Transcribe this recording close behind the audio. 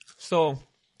So,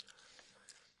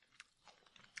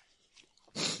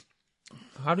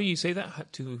 how do you say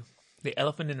that to the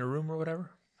elephant in the room or whatever?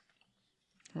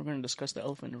 We're going to discuss the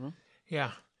elephant in the room.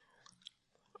 Yeah.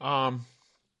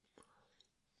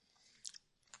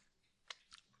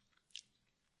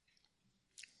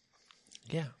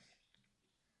 Yeah.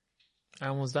 I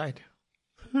almost died.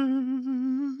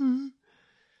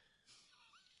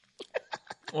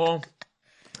 Well,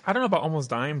 I don't know about almost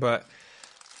dying, but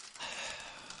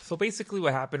so basically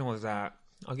what happened was that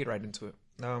I'll get right into it.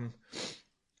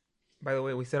 By the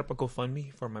way, we set up a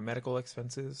GoFundMe for my medical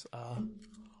expenses.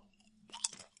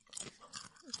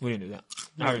 We didn't do that.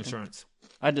 I have insurance.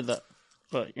 I did that,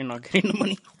 but you're not getting the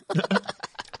money.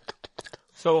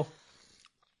 So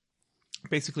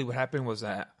basically what happened was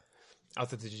that I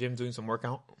was at the gym doing some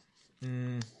workout.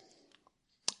 And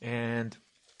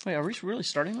Wait, are we really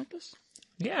starting like this?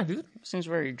 yeah, dude. Seems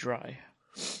very dry.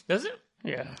 Does it?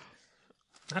 Yeah.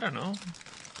 I don't know.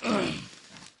 I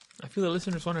feel the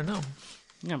listeners want to know.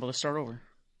 Yeah, but let's start over.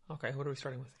 Okay, what are we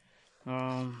starting with?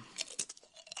 All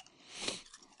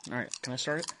right, can I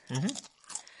start it?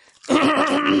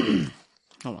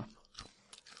 Hold on.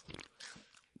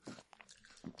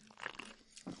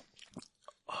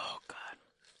 Oh, God.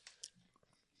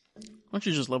 Don't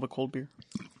you just love a cold beer?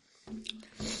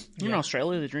 You know, in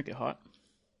Australia, they drink it hot.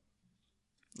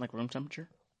 Like room temperature.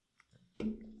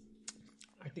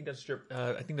 I think that's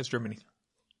Germany.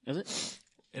 Is it?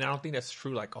 And I don't think that's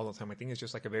true like all the time. I think it's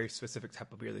just like a very specific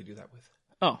type of beer they do that with.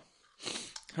 Oh.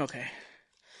 Okay.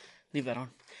 Leave that on.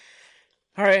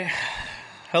 All right.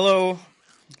 Hello,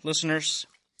 listeners.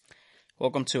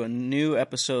 Welcome to a new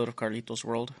episode of Carlitos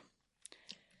World.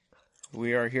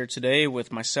 We are here today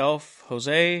with myself,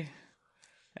 Jose,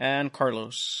 and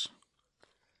Carlos.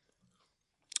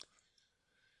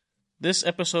 This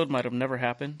episode might have never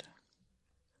happened.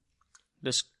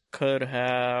 The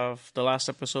last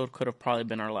episode could have probably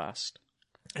been our last.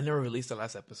 I never released the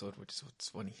last episode, which is what's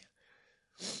funny.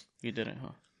 You didn't,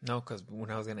 huh? No, because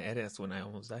when I was going to edit, that's when I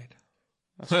almost died.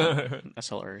 That's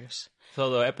hilarious.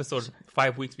 So the episode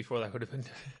 5 weeks before that would have been...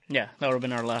 Yeah, that would have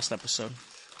been our last episode.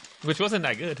 Which wasn't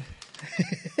that good.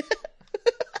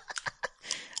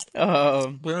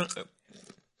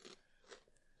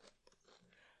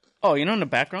 Oh, you know, in the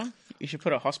background, you should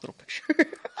put a hospital picture.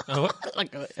 What?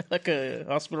 like a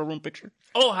hospital room picture.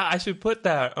 Oh, I should put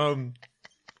that.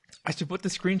 I should put the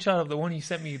screenshot of the one you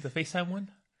sent me, the FaceTime one.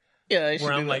 Yeah, I should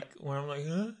where do I'm that. like,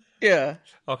 huh? Yeah.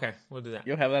 Okay, we'll do that.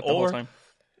 You'll have that the whole time.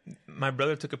 My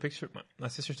brother took a picture. My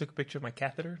sister took a picture of my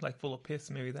catheter, like full of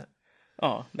piss. Maybe that.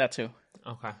 Oh, that too.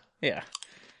 Okay. Yeah.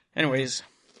 Anyways,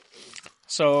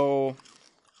 so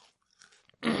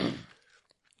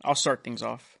I'll start things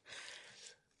off.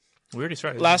 We already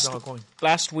started.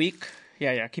 Last week,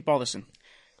 yeah, keep all this in.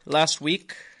 Last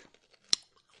week,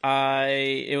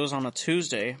 it was on a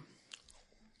Tuesday.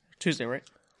 Tuesday, right?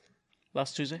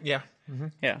 Last Tuesday? Yeah. Mm-hmm.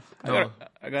 Yeah. No,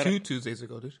 I got 2 Tuesdays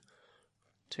ago, dude.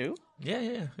 2?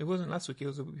 Yeah. It wasn't last week. It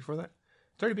was the week before that.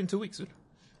 It's already been 2 weeks, dude.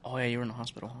 Oh, yeah, you were in the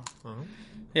hospital, huh? Uh-huh.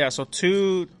 Yeah, so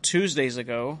 2 Tuesdays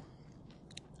ago,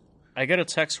 I get a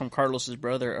text from Carlos's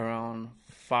brother around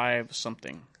 5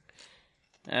 something.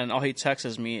 And all he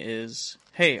texts me is,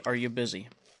 "Hey, are you busy?"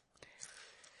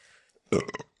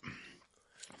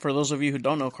 For those of you who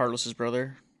don't know Carlos's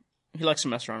brother, he likes to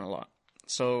mess around a lot.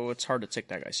 So it's hard to take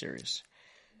that guy serious.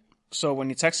 So when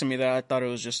he texted me that, I thought it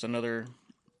was just another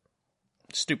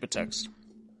stupid text.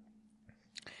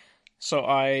 So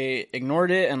I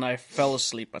ignored it and I fell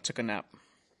asleep. I took a nap.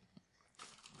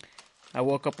 I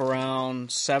woke up around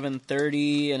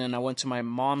 7:30 and then I went to my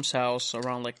mom's house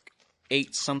around like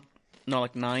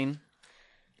 9.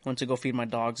 Went to go feed my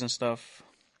dogs and stuff.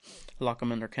 Lock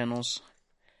them in their kennels.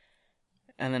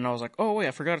 And then I was like, oh wait,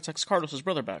 I forgot to text Carlos's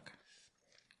brother back.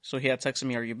 So he had texted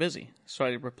me, "Are you busy?" So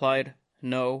I replied,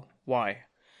 "No, why?"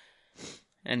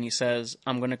 And he says,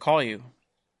 "I'm going to call you."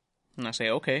 And I say,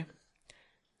 "Okay."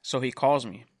 So he calls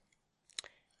me.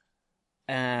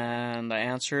 And I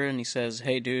answer and he says,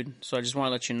 "Hey dude, so I just want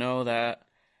to let you know that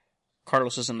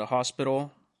Carlos is in the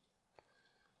hospital.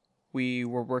 We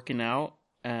were working out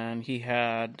and he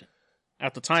had,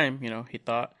 at the time, he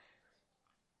thought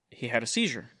he had a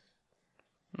seizure."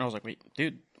 And I was like, "Wait,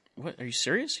 dude, what? Are you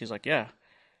serious?" He's like, "Yeah."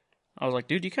 I was like,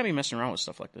 "Dude, you can't be messing around with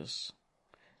stuff like this."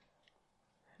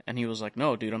 And he was like,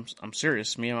 "No, dude, I'm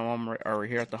serious. Me and my mom are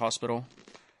here at the hospital."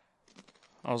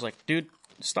 I was like, "Dude,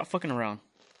 stop fucking around."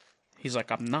 He's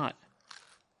like, "I'm not."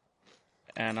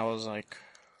 And I was like,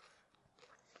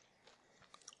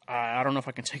 I don't know if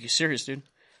I can take you serious, dude.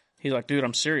 He's like, "Dude,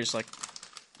 I'm serious. Like,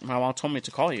 my mom told me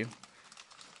to call you."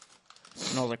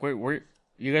 And I was like, "Wait,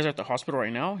 you guys are at the hospital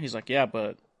right now?" He's like, "Yeah,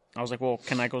 but I was like, well,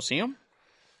 can I go see him? And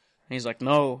he's like,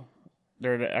 no,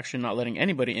 they're actually not letting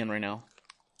anybody in right now.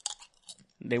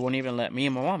 They won't even let me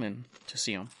and my mom in to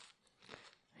see him.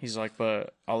 He's like,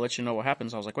 but I'll let you know what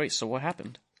happens. I was like, wait, so what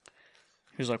happened?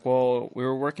 He was like, well, we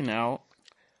were working out,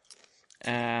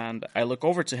 and I look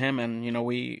over to him, and,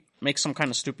 we make some kind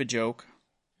of stupid joke,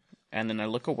 and then I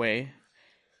look away,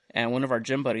 and one of our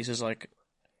gym buddies is like,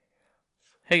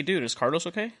 hey, dude, is Carlos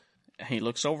okay? And he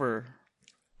looks over.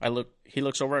 He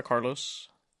looks over at Carlos,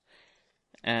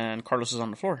 and Carlos is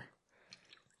on the floor.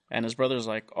 And his brother's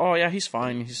like, oh, yeah, he's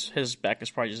fine. His back is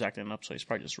probably just acting up, so he's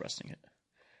probably just resting it.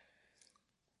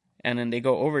 And then they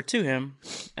go over to him,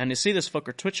 and they see this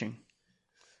fucker twitching.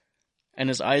 And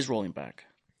his eyes rolling back.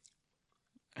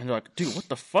 And they're like, dude, what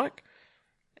the fuck?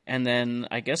 And then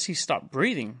I guess he stopped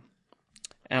breathing.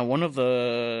 And one of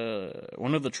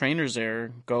the trainers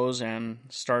there goes and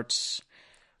starts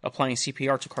applying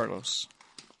CPR to Carlos.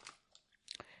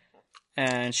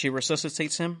 And she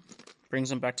resuscitates him,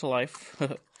 brings him back to life.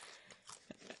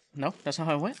 No, that's not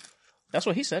how it went. That's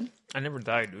what he said. I never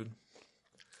died, dude.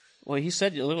 Well, he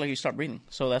said it looked like you stopped breathing.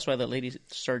 So that's why the lady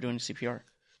started doing CPR.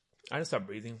 I just stopped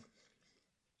breathing.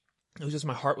 It was just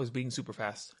my heart was beating super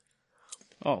fast.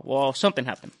 Oh, well, something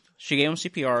happened. She gave him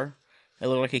CPR. It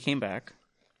looked like he came back.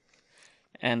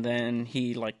 And then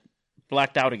he,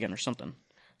 blacked out again or something.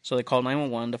 So they called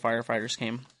 911. The firefighters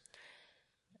came.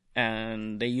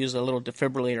 And they used a little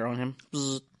defibrillator on him.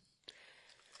 Bzzz.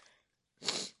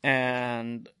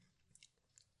 And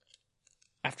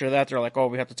after that, they're like, oh,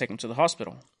 we have to take him to the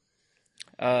hospital.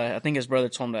 I think his brother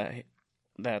told him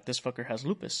that this fucker has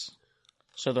lupus.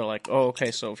 So they're like, oh, okay,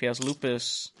 so if he has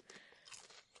lupus,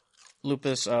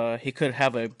 he could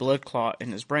have a blood clot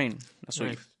in his brain. That's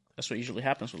what usually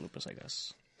happens with lupus, I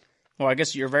guess. Well, I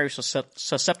guess you're very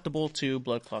susceptible to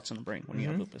blood clots in the brain when you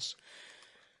have lupus.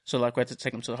 So, we had to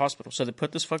take him to the hospital. So they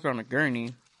put this fucker on a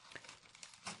gurney,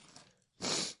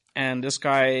 and this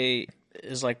guy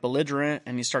is, belligerent,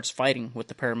 and he starts fighting with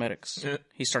the paramedics. Yeah.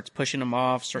 He starts pushing him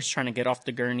off, starts trying to get off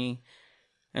the gurney,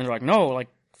 and they're like, no,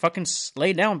 fucking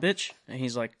lay down, bitch. And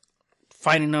he's,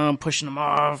 fighting them, pushing them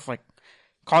off,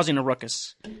 causing a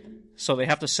ruckus. So they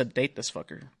have to sedate this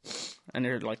fucker. And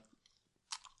they're,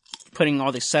 putting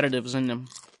all these sedatives in him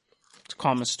to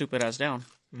calm his stupid ass down.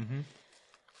 Mm-hmm.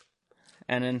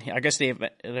 And then I guess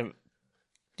that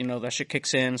shit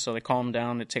kicks in, so they calm him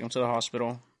down, they take him to the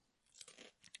hospital.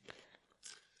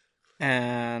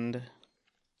 And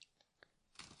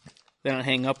then I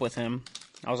hang up with him.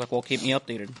 I was like, well, keep me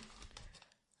updated.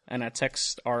 And I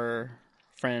text our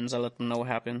friends, I let them know what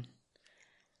happened.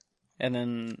 And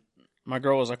then my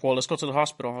girl was like, well, let's go to the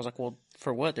hospital. I was like, well,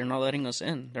 for what? They're not letting us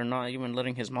in. They're not even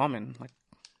letting his mom in.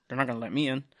 They're not going to let me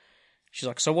in. She's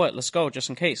like, so what? Let's go, just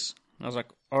in case. I was like,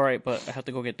 all right, but I have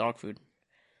to go get dog food.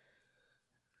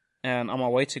 And on my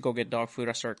way to go get dog food,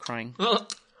 I started crying. Why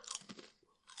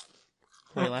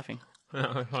are you laughing?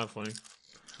 It's not funny.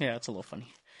 Yeah, it's a little funny.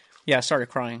 Yeah, I started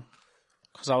crying.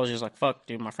 Because I was just like, fuck,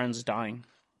 dude, my friend's dying.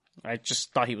 I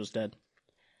just thought he was dead.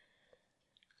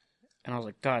 And I was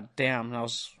like, God damn. And I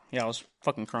was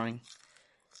fucking crying.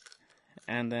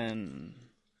 And then,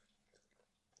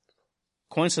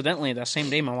 coincidentally, that same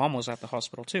day, my mom was at the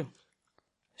hospital, too.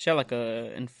 She had,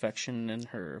 a infection in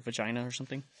her vagina or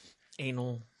something.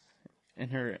 Anal. In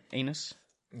her anus.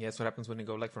 Yeah, that's what happens when you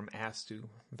go, from ass to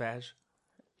vag.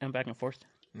 And back and forth.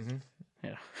 Mm-hmm.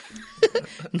 Yeah.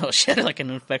 No, she had, an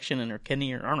infection in her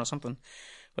kidney or, I don't know, something.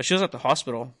 But she was at the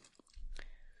hospital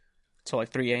till,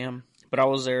 3 a.m. But I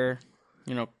was there,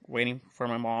 waiting for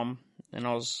my mom. And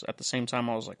at the same time,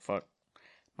 I was like, fuck,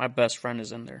 my best friend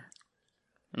is in there.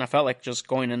 And I felt like just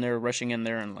going in there, rushing in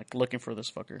there, and, looking for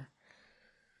this fucker.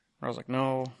 I was like,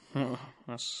 no,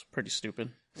 that's pretty stupid.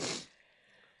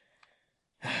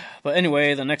 But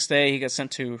anyway, the next day he gets sent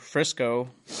to Frisco,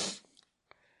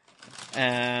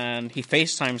 and he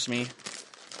FaceTimes me.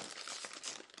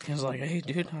 He was like, hey,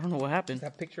 dude, I don't know what happened.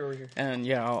 That picture over here. And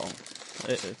yeah,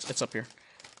 it's up here.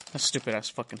 That stupid ass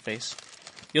fucking face.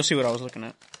 You'll see what I was looking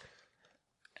at.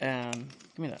 And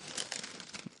give me that.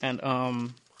 And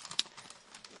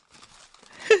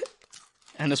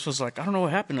and this was I don't know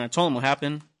what happened. And I told him what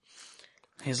happened.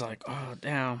 He's like, oh,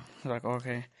 damn. He's like,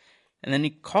 okay. And then he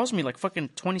calls me fucking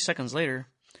 20 seconds later.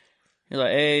 He's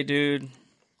like, hey, dude.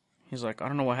 He's like, I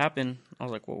don't know what happened. I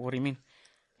was like, well, what do you mean?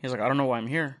 He's like, I don't know why I'm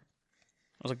here.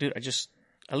 I was like, dude,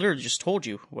 I literally just told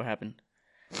you what happened.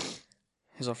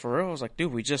 He's like, for real? I was like,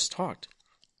 dude, we just talked.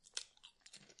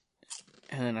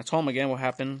 And then I told him again what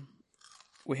happened.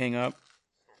 We hang up.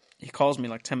 He calls me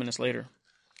 10 minutes later.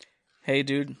 Hey,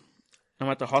 dude, I'm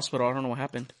at the hospital. I don't know what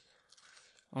happened.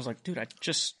 I was like, dude,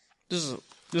 this is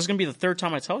going to be the third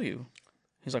time I tell you.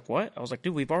 He's like, what? I was like,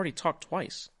 dude, we've already talked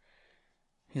twice.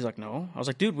 He's like, no. I was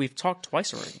like, dude, we've talked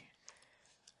twice already.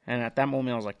 And at that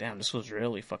moment, I was like, damn, this was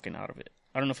really fucking out of it.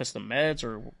 I don't know if it's the meds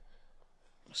or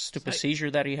stupid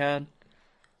seizure that he had.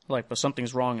 Like, but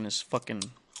something's wrong in his fucking...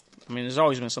 I mean, there's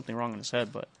always been something wrong in his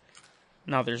head, but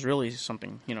now there's really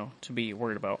something, to be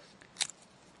worried about.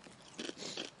 I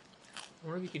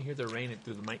wonder if you can hear the rain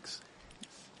through the mics.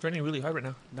 It's raining really hard right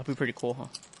now. That'd be pretty cool, huh?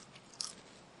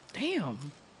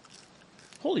 Damn.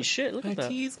 Holy shit, look at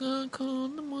that. He's gonna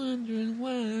come, I'm wondering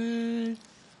why.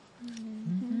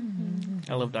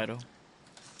 I love Dido.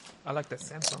 I like that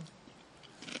Samsung.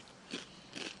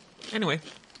 Anyway,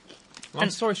 long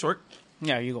story short,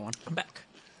 Yeah, you go on. I'm back.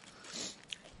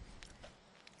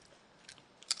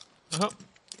 I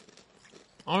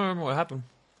don't remember what happened.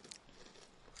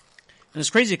 And it's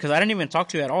crazy because I didn't even talk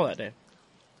to you at all that day.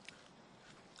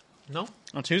 No?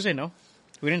 On Tuesday, no.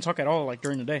 We didn't talk at all, like,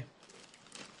 during the day.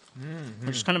 Mm-hmm.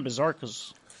 Which is kind of bizarre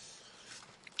because...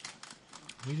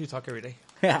 We usually talk every day.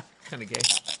 Yeah. Kind of gay.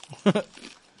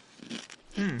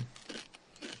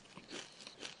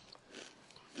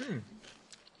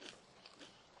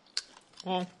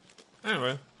 Well,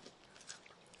 anyway.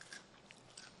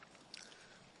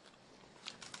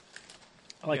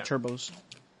 I like turbos.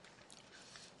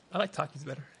 I like Takis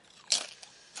better.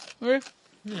 Okay.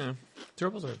 Yeah.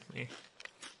 Turbos are... Eh. I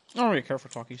don't really care for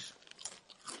Takis.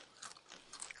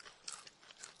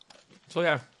 So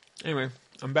yeah. Anyway,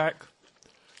 I'm back.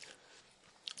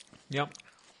 Yep.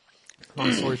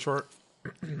 Long story short,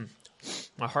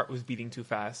 my heart was beating too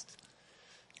fast.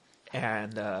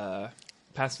 And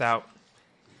passed out.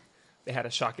 They had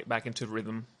to shock it back into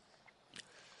rhythm.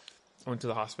 I went to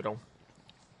the hospital.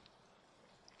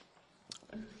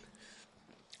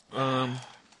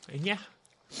 And yeah,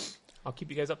 I'll keep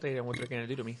you guys updated on what they're gonna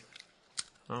do to me.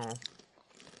 I don't know.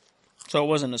 So it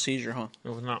wasn't a seizure, huh? It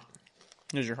was not.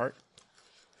 It was your heart?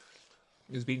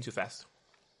 It was beating too fast.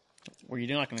 Were you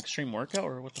doing like an extreme workout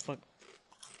or what the fuck?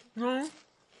 No. I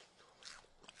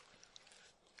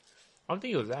don't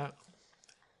think it was that.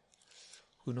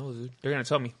 Who knows, dude? They're gonna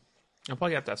tell me. I'll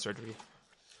probably have to have surgery.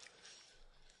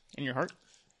 In your heart?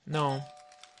 No.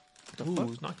 The Ooh, fuck?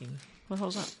 who's knocking? What the hell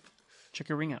is that? Check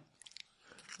your ring out.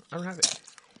 I don't have it.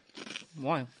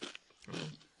 Why?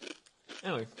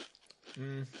 Anyway.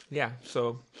 Yeah,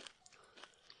 so...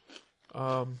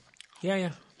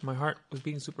 Yeah. My heart was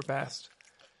beating super fast.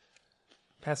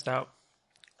 Passed out.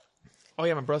 Oh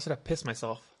yeah, my brother said I pissed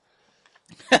myself.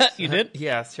 You did?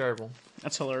 Yeah, it's terrible.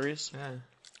 That's hilarious.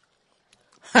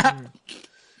 Yeah.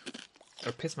 I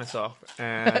pissed myself,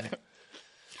 and...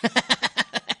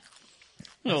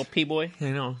 Little P-boy.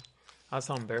 I know. I was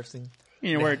so embarrassing.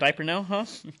 You wear a diaper now, huh?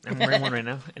 I'm wearing one right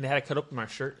now, and they had to cut open my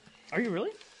shirt. Are you really?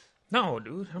 No,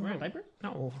 dude. I'm Wearing a diaper?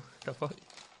 No. The fuck?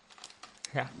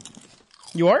 Yeah.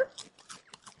 You are?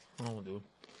 Oh, dude.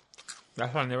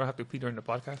 That's why I never have to pee during the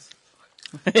podcast.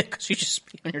 Because you just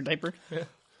pee on your diaper? Yeah.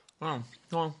 No.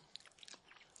 No.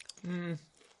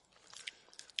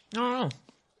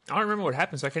 I don't remember what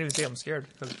happened, so I can't even say I'm scared.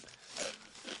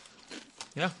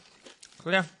 Yeah.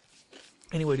 Yeah.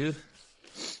 Anyway, dude.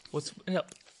 What's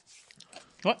up?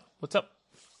 What? What's up?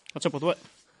 What's up with what?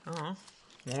 I don't know.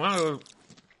 Well,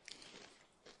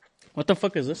 What the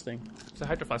fuck is this thing? it's a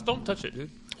Hydro Flask. Don't touch it,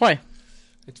 dude. Why?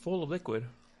 It's full of liquid.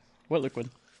 What liquid?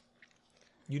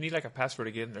 You need like a password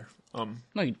to get in there.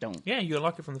 No, you don't. Yeah, you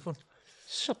unlock it from the phone.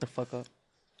 Shut the fuck up.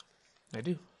 I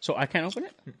do. So I can't open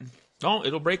it? No,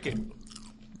 it'll break it.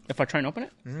 If I try and open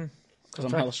it? Because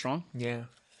I'm try. hella strong? Yeah.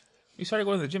 You started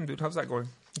going to the gym, dude. How's that going?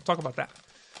 Let's talk about that.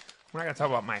 We're not going to talk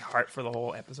about my heart for the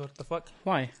whole episode. What the fuck?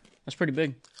 Why? That's pretty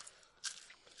big.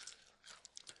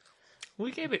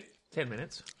 We gave it 10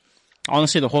 minutes.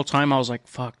 Honestly, the whole time I was like,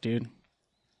 fuck, dude.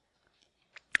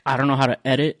 I don't know how to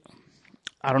edit.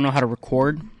 I don't know how to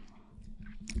record.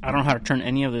 I don't know how to turn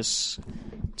any of this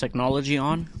technology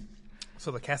on.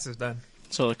 So the cast is done.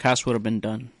 So the cast would have been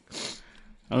done.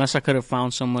 Unless I could have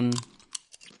found someone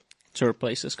to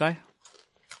replace this guy.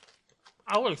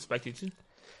 I would expect you to.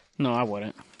 No, I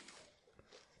wouldn't.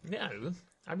 Yeah, dude.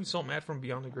 I'd be so mad from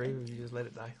beyond the grave if you just let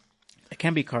it die. It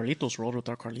can't be Carlitos rolled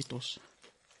without Carlitos.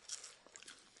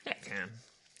 Yeah, it can.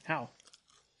 How?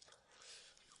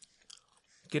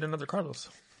 Get another Carlos.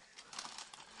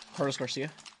 Carlos Garcia?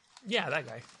 Yeah, that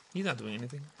guy. He's not doing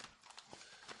anything.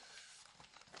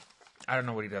 I don't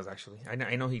know what he does, actually.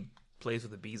 I know he plays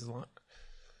with the bees a lot.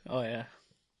 Oh, yeah.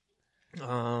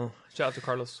 Shout out to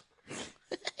Carlos.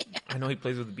 I know he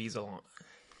plays with the bees a lot.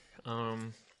 Oh,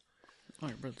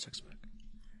 your brother texts back.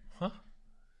 Huh?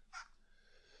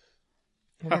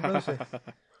 What did my brother say? Can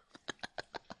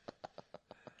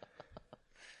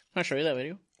I show you that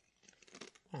video?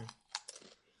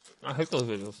 I hate those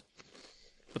videos.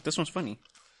 But this one's funny.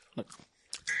 Look.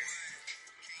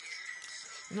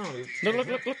 No, dude.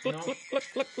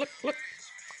 Look.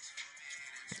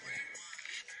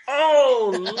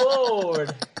 Oh, Lord.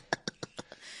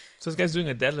 So this guy's doing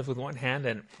a deadlift with one hand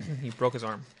and he broke his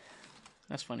arm.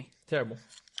 That's funny. Terrible.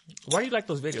 Why do you like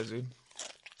those videos, dude?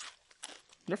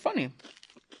 They're funny.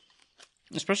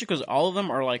 Especially because all of them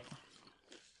are like,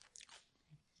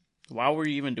 why were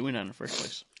you even doing that in the first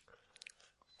place?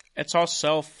 It's all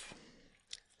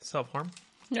Self-harm?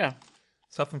 yeah.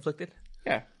 Self-inflicted?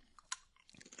 Yeah.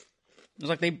 It's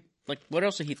like, what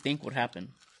else did he think would happen?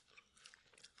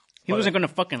 He wasn't going to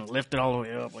fucking lift it all the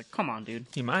way up. Like, come on, dude.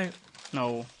 He might.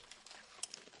 No.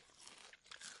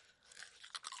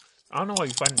 I don't know why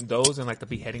you find those in like the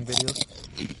beheading videos.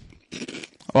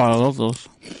 Oh, I love those.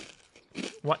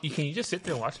 What? Can you just sit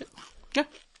there and watch it? Yeah.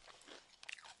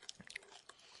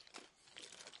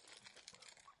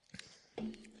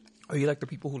 Are you like the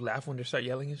people who laugh when they start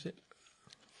yelling and shit?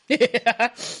 Yeah.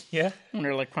 Yeah? When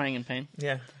they're like crying in pain.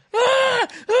 Yeah.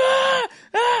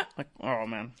 Like, oh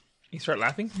man. You start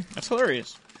laughing? That's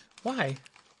hilarious. Why?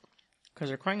 Because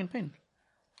they're crying in pain.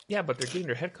 Yeah, but they're getting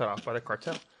their head cut off by the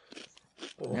cartel.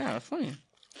 Oh. Yeah, that's funny.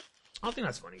 I don't think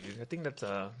that's funny, dude. I think that's,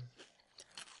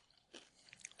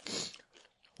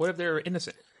 what if they're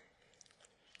innocent?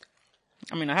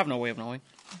 I mean, I have no way of knowing.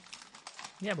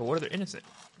 Yeah, but what if they're innocent?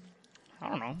 I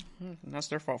don't know. That's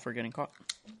their fault for getting caught.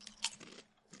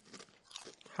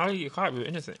 How do you get caught if you're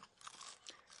innocent?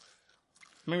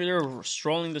 Maybe they were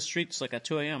strolling the streets like at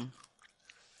 2 a.m.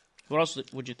 What else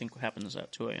would you think happens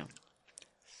at 2 a.m.?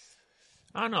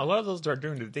 I don't know. A lot of those are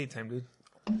during the daytime, dude.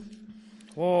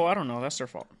 Well, I don't know. That's their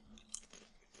fault.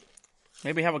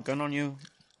 Maybe have a gun on you.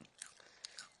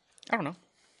 I don't know.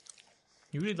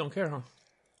 You really don't care, huh?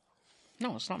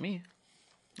 No, it's not me.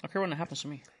 I don't care when it happens to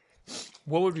me.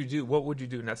 What would you do? What would you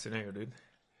do in that scenario, dude?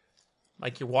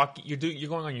 Like you're walking, you're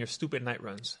going on your stupid night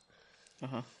runs,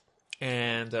 Uh-huh.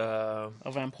 and A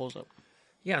van pulls up.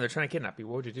 yeah, they're trying to kidnap you.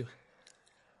 What would you do?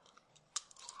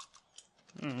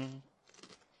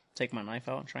 Take my knife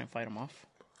out and try and fight them off.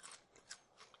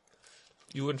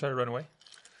 You wouldn't try to run away?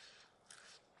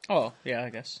 Oh, yeah, I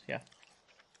guess. Yeah.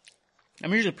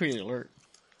 I'm usually pretty alert.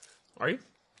 Are you?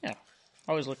 Yeah.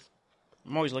 I'm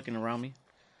always looking around me,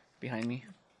 behind me.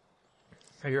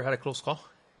 Have you ever had a close call?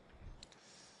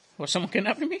 Was someone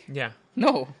kidnapping me? Yeah.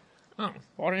 No. Oh.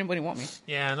 Why would anybody want me?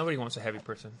 Yeah, nobody wants a heavy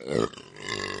person.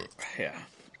 Yeah.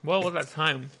 Well, at that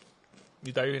time,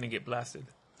 you thought you were going to get blasted.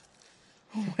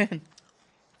 When?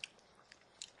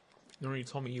 Remember you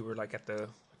told me you were like at the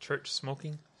church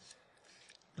smoking?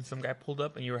 And some guy pulled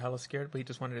up and you were hella scared, but he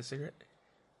just wanted a cigarette?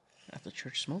 At the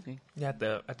church smoking? Yeah,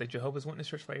 at the Jehovah's Witness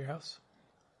church by your house.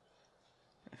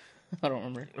 I don't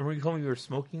remember. Remember you told me you were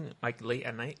smoking like late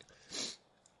at night?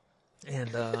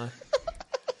 And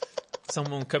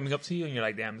someone coming up to you and you're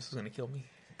like, damn, this is going to kill me.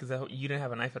 Because you didn't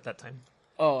have a knife at that time.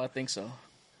 Oh, I think so.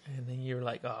 And then you were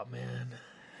like, oh, man.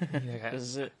 And you're like, This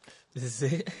is it. This is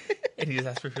it? And he just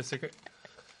asked for a cigarette?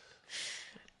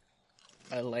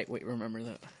 I lightweight remember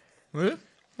that. Really?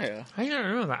 Yeah. How you not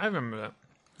remember that? I remember that.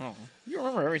 Oh, you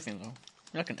remember everything, though.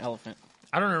 You're like an elephant.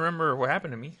 I don't remember what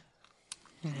happened to me.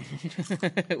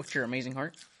 With your amazing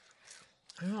heart.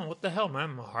 I don't know. What the hell,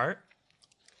 man? My heart?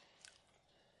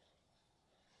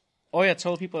 Oh, yeah,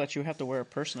 tell people that you have to wear a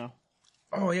purse now.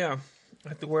 Oh, yeah. I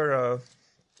have to wear a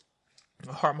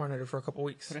heart monitor for a couple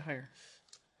weeks. Put it higher.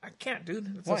 I can't,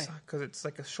 dude. Why? Because it's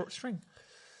like a short string.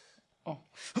 Oh.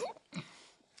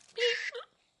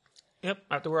 Yep,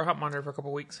 I have to wear a heart monitor for a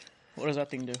couple weeks. What does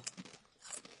that thing do?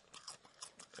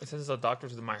 It sends the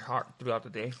doctors to my heart throughout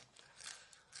the day.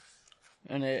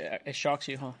 And it shocks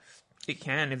you, huh? It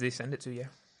can if they send it to you.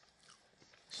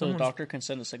 So the doctor can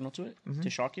send a signal to it to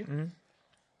shock you? Mm-hmm.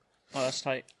 Oh, that's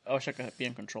tight. I wish I could be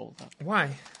in control of that. Why?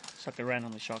 So I could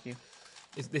randomly shock you.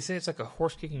 They say it's like a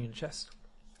horse kicking you in the chest.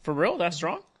 For real? That's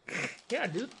strong? Yeah,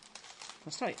 dude.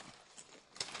 That's tight.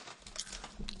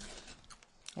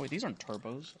 Wait, these aren't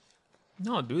turbos.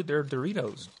 No, dude, they're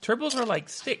Doritos. Turbos are like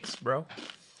sticks, bro.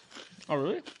 Oh,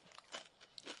 really?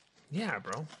 Yeah,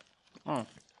 bro. Oh.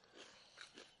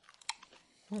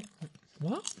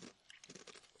 What?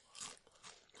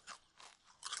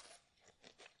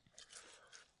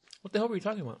 What the hell were you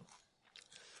talking about?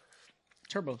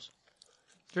 Turbos.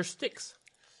 They're sticks.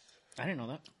 I didn't know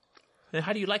that. Then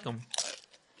how do you like them?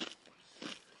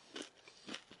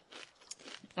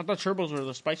 I thought turbos were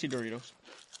the spicy Doritos.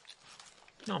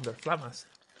 No, they're Flamas.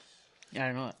 Yeah, I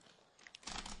didn't know that.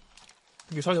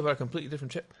 You're talking about a completely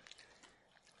different chip.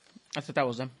 I thought that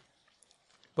was them.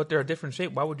 But they're a different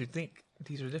shape. Why would you think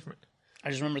these are different? I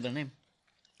just remember their name.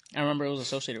 I remember it was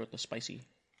associated with the spicy.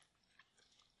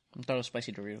 I thought it was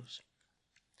spicy Doritos.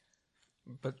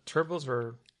 But turbos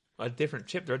are a different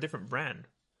chip. They're a different brand.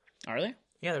 Are they?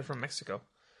 Yeah, they're from Mexico.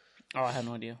 Oh, I had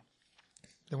no idea.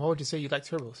 Then why would you say you like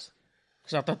turbos?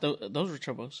 Because I thought those were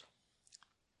turbos.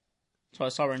 So I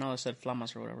saw right now that said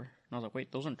Flamas or whatever. And I was like,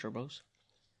 wait, those aren't turbos.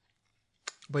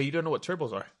 But you don't know what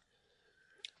turbos are.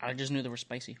 I just knew they were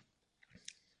spicy.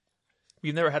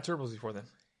 You've never had turbos before then.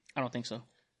 I don't think so.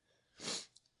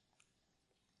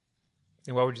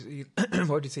 And why would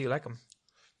you say you like them?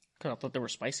 Because I thought they were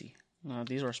spicy.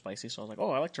 These are spicy, so I was like,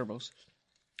 oh, I like turbos.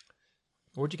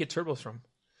 Where'd you get turbos from?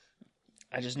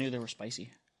 I just knew they were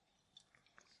spicy.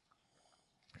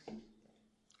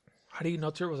 How do you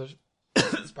know turbos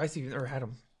are spicy if you've never had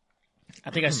them? I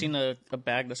think I seen a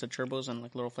bag that said turbos and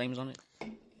like little flames on it.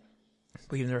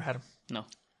 But you've never had them? No.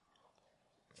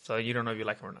 So you don't know if you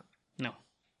like them or not? No.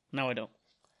 No, I don't.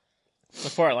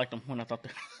 Before I liked them, when I thought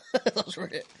those were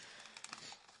it.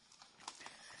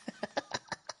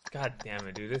 God damn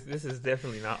it, dude. This is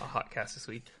definitely not a hot cast this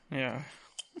week. Yeah.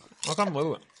 I'll come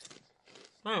with it.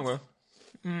 Anyway.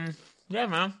 Yeah,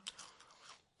 man.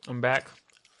 I'm back.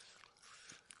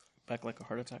 Back like a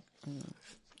heart attack.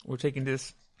 We're taking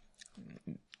this...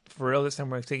 For real, this time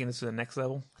we're taking this to the next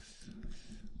level?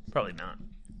 Probably not.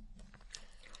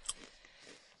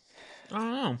 I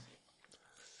don't know.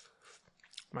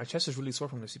 My chest is really sore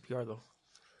from the CPR, though.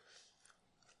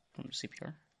 From the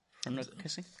CPR? From the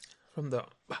kissing? From the...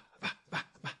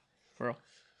 For real?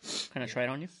 Can I try it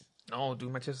on you? No,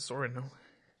 dude, my chest is sore right now.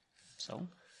 So?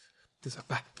 Just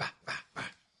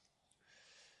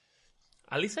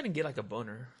At least I didn't get like a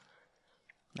boner.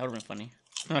 That would have been funny.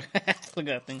 Look at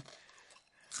that thing.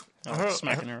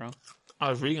 Smacking it around. I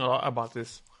was reading a lot about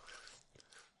this.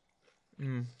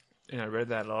 And I read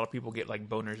that a lot of people get like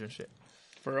boners and shit.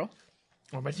 For real?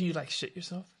 Or imagine you like shit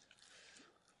yourself.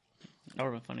 That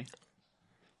would have been funny.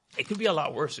 It could be a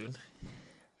lot worse, dude.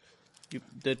 You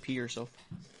did pee yourself.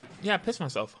 Yeah, I pissed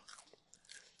myself.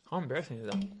 How embarrassing is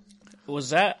that? Was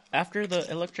that after the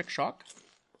electric shock?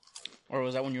 Or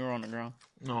was that when you were on the ground?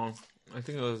 No, I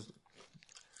think it was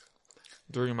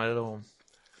during my little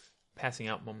passing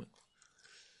out moment.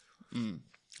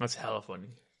 That's hella funny.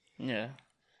 Yeah.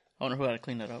 I wonder who had to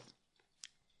clean that up.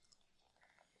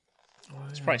 Oh,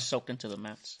 It's probably soaked into the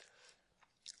mats.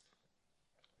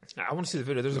 I want to see the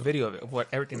video. There's a video of it, of what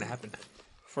everything that happened.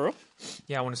 For real?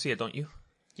 Yeah, I want to see it, don't you?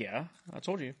 Yeah, I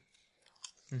told you.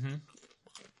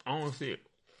 I want to see it.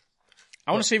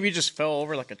 I want to see if you just fell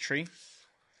over like a tree.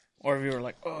 Or if you were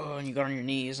like, oh, and you got on your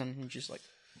knees and you just like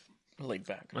laid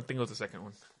back. I think it was the second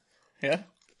one. Yeah?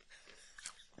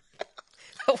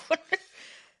 I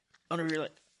wonder if you're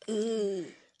like,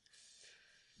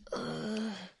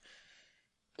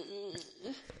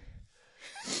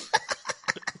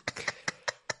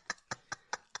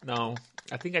 No,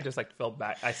 I think I just like fell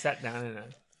back. I sat down and I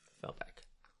fell back.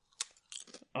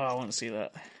 oh, I want to see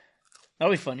that.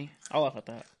 That'll be funny. I'll laugh at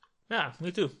that. Yeah,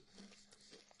 me too.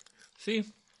 See,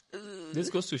 this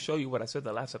goes to show you what I said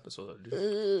the last episode.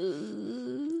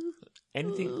 Dude.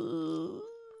 Anything.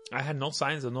 I had no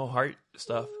signs of no heart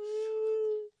stuff.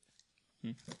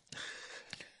 I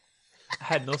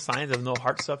had no signs of no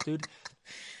heart stuff, dude.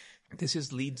 This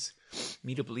just leads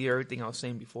me to believe everything I was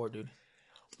saying before, dude.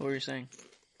 What were you saying?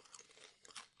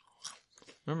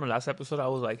 Remember last episode, I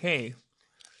was like, hey,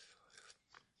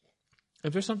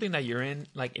 if there's something that you're in,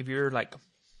 like if you're like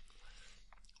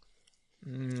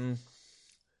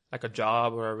a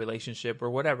job or a relationship or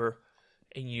whatever,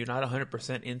 and you're not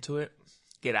 100% into it,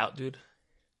 get out, dude.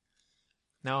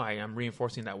 Now I am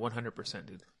reinforcing that 100%,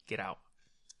 dude. Get out.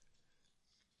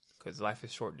 Because life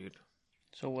is short, dude.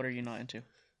 So what are you not into?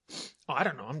 Oh, I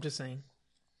don't know. I'm just saying.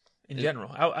 In Is-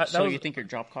 general. So you think your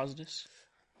job caused this?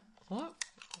 What?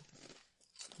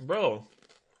 Bro.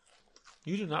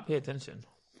 You do not pay attention.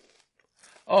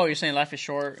 Oh, you're saying life is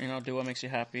short, do what makes you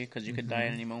happy because you could die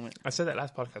at any moment. I said that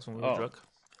last podcast when we were Oh. drunk.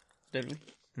 Did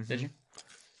we? Did you?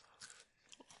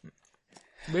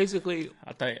 Basically,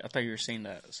 I thought you were saying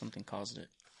that something caused it.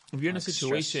 if you're in a Like stress.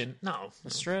 situation... No. The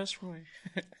stress, Roy.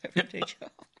 Everyday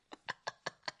job.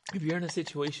 If you're in a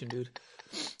situation, dude,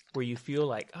 where you feel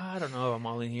like, I don't know if I'm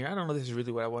all in here. I don't know if this is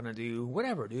really what I want to do.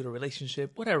 Whatever, dude. A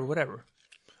relationship. Whatever.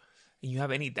 And you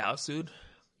have any doubts, dude,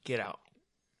 get out.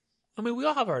 I mean, we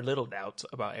all have our little doubts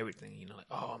about everything. Like,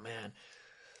 oh, man,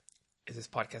 is this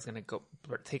podcast going to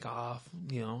take off?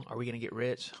 Are we going to get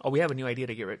rich? Oh, we have a new idea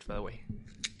to get rich, by the way.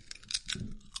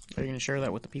 Are you going to share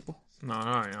that with the people? No,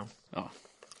 right now. Oh.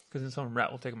 Because then some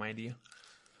rat will take my idea.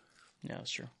 Yeah,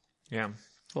 that's true. Yeah.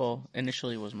 Well,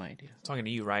 initially it was my idea. Talking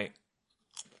to you, right?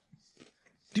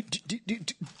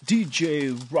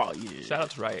 DJ Riot. Shout out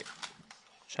to Riot.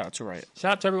 Shout out to Riot.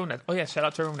 Shout out to everyone that. Oh yeah, shout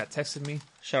out to everyone that texted me.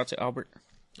 Shout out to Albert.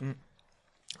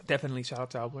 Definitely shout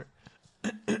out to Albert.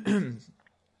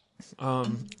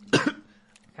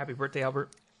 Happy birthday, Albert.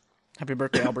 Happy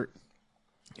birthday, Albert.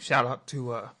 Shout out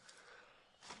to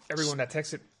everyone that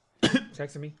texted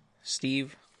me.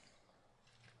 Steve.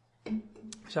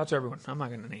 Shout out to everyone. I'm not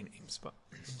gonna name names, but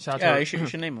shout out Yeah, to you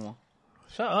should name them all.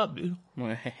 Shut up, dude.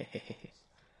 There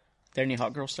any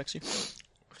hot girls text you?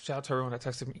 Shout out to everyone that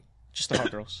texted me. Just the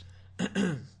hot girls.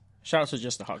 Shout out to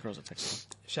just the hot girls that text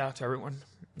you. Shout out to everyone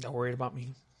that worried about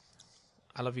me.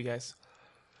 I love you guys.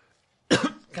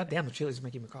 God damn, the chili's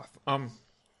making me cough.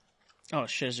 Oh,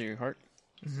 shit, is it your heart?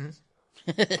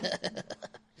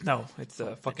 No, it's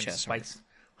a fucking bitch-ass spice.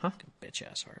 Bitch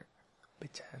ass heart.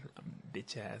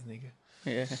 Bitch ass nigga.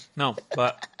 Yeah. No,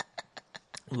 but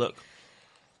look.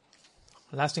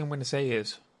 The last thing I'm going to say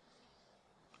is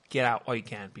get out while you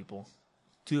can, people.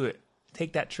 Do it.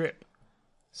 Take that trip.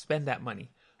 Spend that money.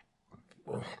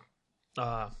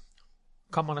 Come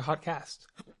on a hot cast.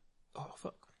 Oh,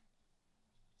 fuck.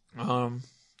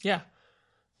 Yeah.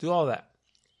 Do all that.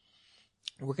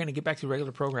 We're going to get back to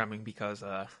regular programming because,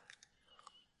 why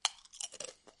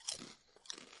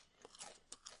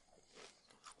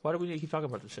do we need to keep talking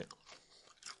about this shit?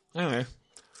 Anyway.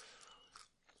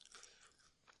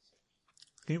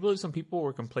 Can you believe some people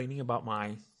were complaining about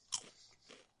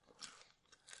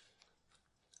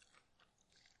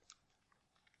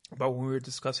about when we were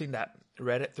discussing that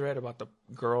Reddit thread about the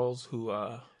girls who,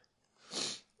 about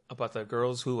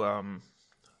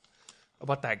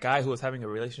that guy who was having a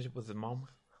relationship with his mom?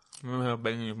 Remember him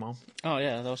banging his mom? Oh,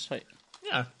 yeah, that was tight.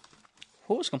 Yeah.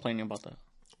 Who was complaining about that?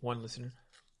 One listener.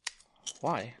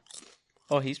 Why?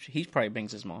 Oh, he probably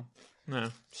bangs his mom. No,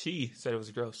 she said it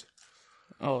was gross.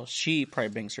 Oh, she probably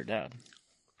bangs her dad.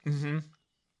 Mm-hmm.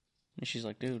 And she's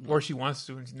like, dude. Or she wants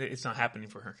to, and it's not happening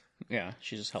for her. Yeah,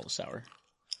 she's just hella sour.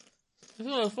 This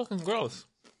is fucking gross.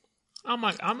 I'm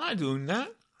like, I'm not doing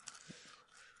that.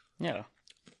 Yeah.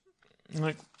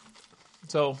 Like,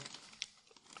 so,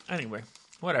 anyway,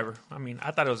 whatever. I mean,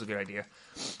 I thought it was a good idea.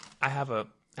 I have a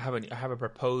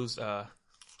proposed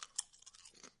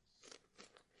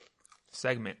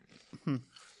segment.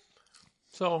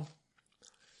 So,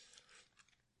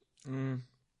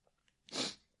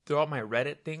 throughout my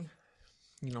Reddit thing,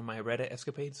 my Reddit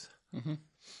escapades,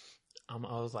 I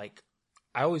was like,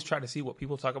 I always try to see what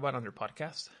people talk about on their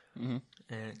podcast, and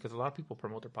because a lot of people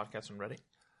promote their podcasts on Reddit.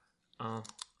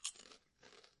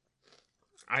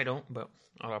 I don't, but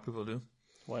a lot of people do.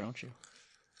 Why don't you?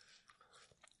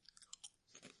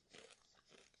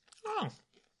 Oh,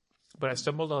 but I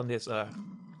stumbled on this.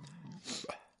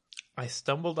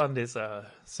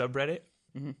 Subreddit.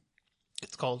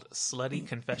 It's called Slutty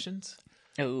Confessions.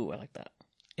 Oh, I like that.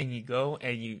 And you go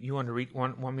and you want to read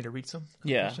want me to read some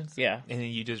confessions? Yeah. And then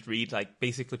you just read, like,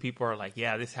 basically people are like,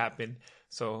 yeah, this happened,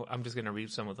 so I'm just gonna read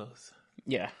some of those.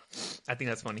 Yeah. I think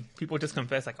that's funny. People just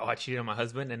confess, like, oh, I cheated on my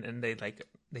husband, and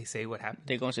they say what happened.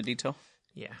 They go into detail?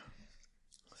 Yeah.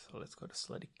 So let's go to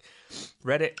Slutty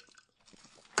Reddit.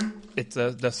 It's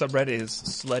the subreddit is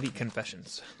Slutty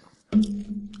Confessions.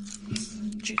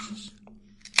 Jesus.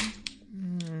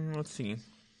 Let's see.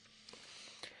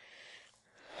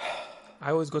 I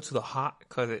always go to the hot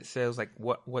because it says, like,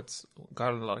 what's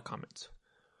got a lot of comments.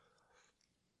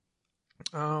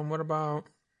 What about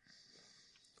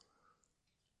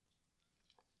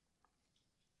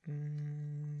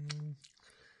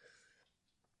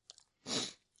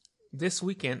this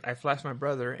weekend? I flashed my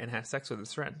brother and had sex with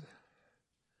his friend.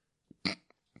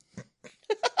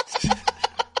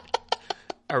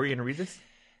 Are we gonna read this?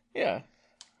 Yeah.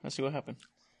 Let's see what happened.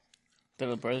 Did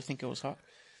the brother think it was hot?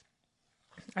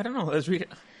 I don't know. Let's read it.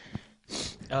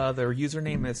 Their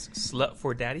username is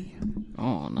Slut4Daddy.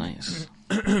 Oh, nice.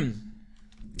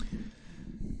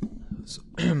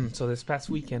 So this past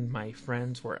weekend, my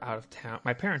friends were out of town.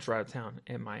 My parents were out of town,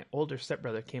 and my older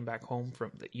stepbrother came back home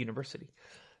from the university.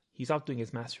 He's off doing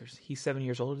his master's. He's 7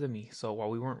 years older than me, so while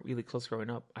we weren't really close growing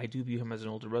up, I do view him as an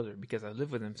older brother because I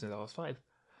lived with him since I was 5.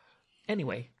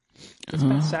 Anyway, this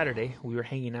past Saturday, we were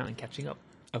hanging out and catching up.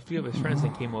 A few of his friends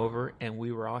then came over, and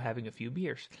we were all having a few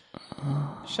beers.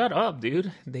 Shut up,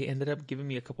 dude. They ended up giving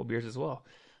me a couple beers as well.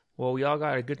 Well, we all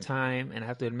got a good time, and I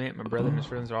have to admit, my brother and his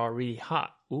friends are all really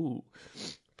hot. Ooh.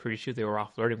 Pretty sure they were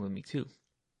all flirting with me, too.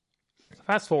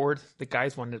 Fast forward, the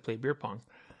guys wanted to play beer pong.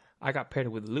 I got paired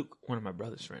with Luke, one of my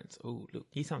brother's friends. Ooh, Luke.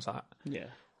 He sounds hot. Yeah.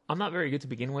 I'm not very good to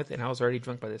begin with, and I was already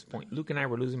drunk by this point. Luke and I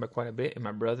were losing by quite a bit, and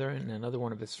my brother and another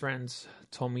one of his friends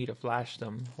told me to flash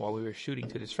them while we were shooting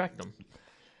to distract them.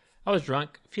 I was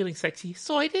drunk, feeling sexy,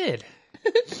 so I did.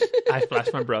 I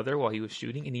flashed my brother while he was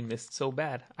shooting, and he missed so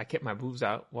bad. I kept my boobs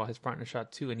out while his partner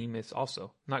shot too, and he missed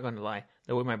also. Not going to lie,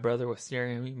 the way my brother was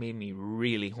staring at me made me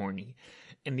really horny.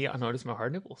 And yeah, I noticed my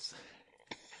hard nipples.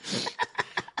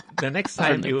 The next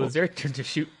time it was their turn to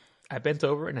shoot, I bent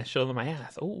over and I showed them my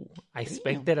ass. Oh, I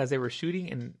spanked it as they were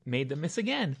shooting and made them miss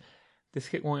again. This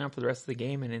kept going on for the rest of the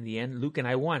game, and in the end, Luke and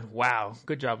I won. Wow,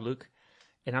 good job, Luke.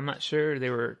 And I'm not sure they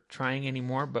were trying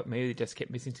anymore, but maybe they just kept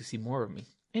missing to see more of me.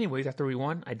 Anyways, after we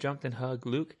won, I jumped and hugged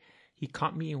Luke. He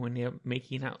caught me when they were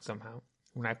making out somehow.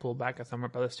 When I pulled back, I saw my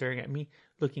brother staring at me,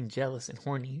 looking jealous and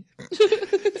horny.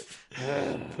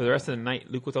 For the rest of the night,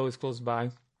 Luke was always close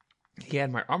by. He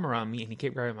had my arm around me, and he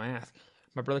kept grabbing my ass.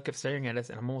 My brother kept staring at us,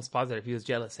 and I'm almost positive he was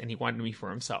jealous, and he wanted me for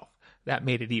himself. That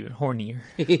made it even hornier.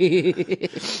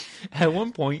 At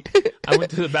one point, I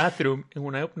went to the bathroom, and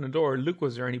when I opened the door, Luke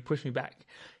was there, and he pushed me back.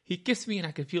 He kissed me, and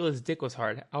I could feel his dick was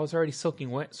hard. I was already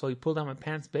soaking wet, so he pulled down my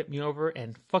pants, bent me over,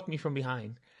 and fucked me from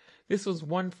behind. This was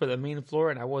one for the main floor,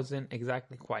 and I wasn't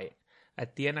exactly quiet.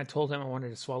 At the end, I told him I wanted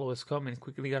to swallow his cum, and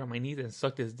quickly got on my knees and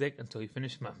sucked his dick until he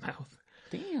finished my mouth.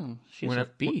 Damn, she's a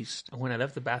beast. When I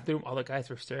left the bathroom, all the guys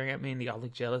were staring at me and they all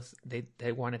looked jealous.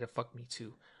 They wanted to fuck me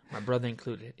too, my brother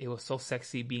included. It was so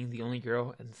sexy being the only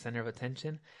girl and the center of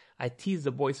attention. I teased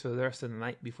the boys for the rest of the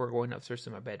night before going upstairs to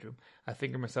my bedroom. I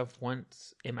fingered myself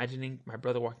once, imagining my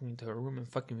brother walking into a room and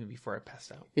fucking me before I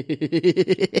passed out.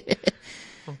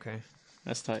 Okay.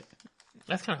 That's tight.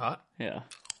 That's kind of hot. Yeah.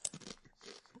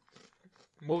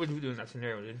 What would you do in that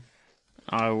scenario, dude?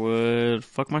 I would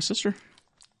fuck my sister.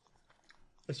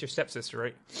 It's your stepsister,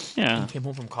 right? Yeah. You came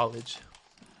home from college.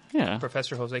 Yeah.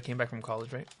 Professor Jose came back from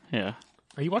college, right? Yeah.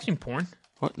 Are you watching porn?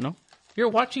 What? No. You're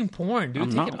watching porn, dude. I'm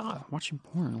Take not it off. watching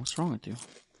porn. What's wrong with you?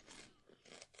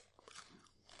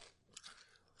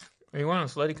 Are you going on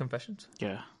Slutty Confessions?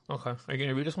 Yeah. Okay. Are you going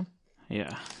to read this one?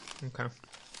 Yeah. Okay.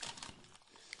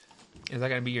 Is that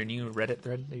going to be your new Reddit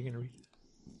thread that you're going to read?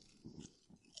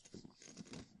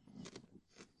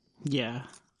 Yeah.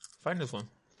 Find this one.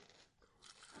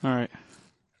 All right.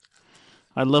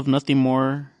 I love nothing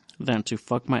more than to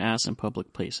fuck my ass in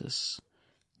public places.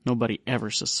 Nobody ever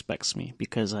suspects me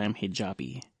because I am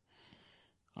hijabi.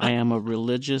 I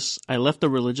left a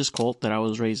religious cult that I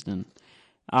was raised in.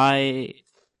 I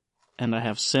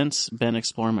have since been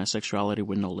exploring my sexuality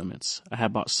with no limits. I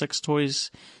have bought sex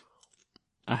toys.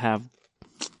 Damn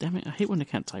it, I hate when I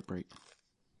can't type right.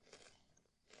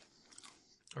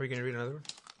 Are you going to read another one?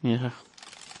 Yeah.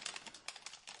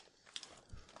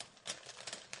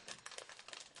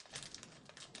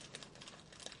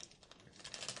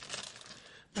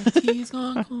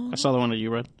 I saw the one that you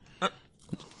read.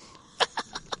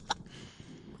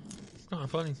 Oh,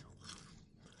 funny.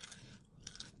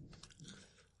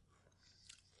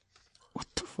 What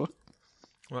the fuck?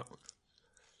 Well,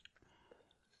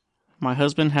 my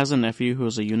husband has a nephew who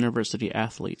is a university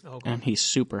athlete, and he's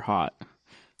super hot.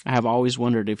 I have always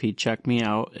wondered if he'd check me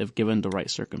out if given the right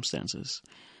circumstances.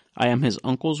 I am his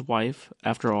uncle's wife,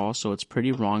 after all, so it's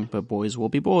pretty wrong, but boys will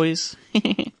be boys.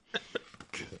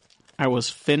 I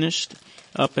was finished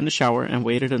up in the shower and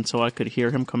waited until I could hear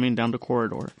him coming down the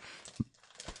corridor.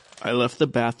 I left the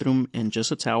bathroom in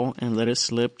just a towel and let it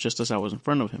slip just as I was in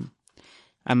front of him.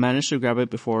 I managed to grab it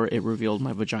before it revealed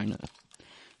my vagina,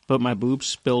 but my boobs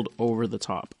spilled over the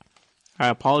top. I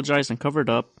apologized and covered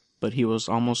up, but he was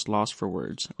almost lost for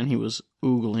words, and he was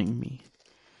oogling me.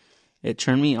 It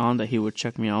turned me on that he would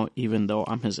check me out even though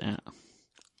I'm his aunt.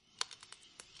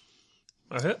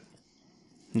 a hit?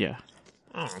 Yeah.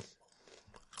 Oh.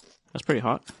 That's pretty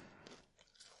hot.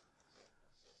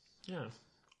 Yeah.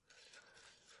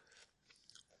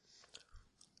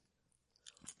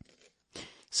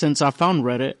 Since I found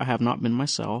Reddit, I have not been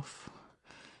myself.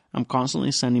 I'm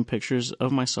constantly sending pictures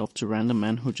of myself to random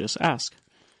men who just ask.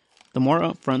 The more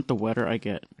upfront, the wetter I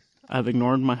get. I've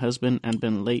ignored my husband and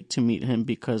been late to meet him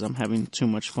because I'm having too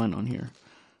much fun on here.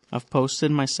 I've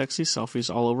posted my sexy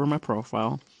selfies all over my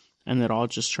profile, and it all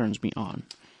just turns me on.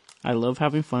 I love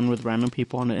having fun with random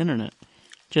people on the internet.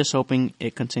 Just hoping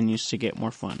it continues to get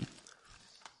more fun.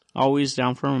 Always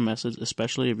down for a message,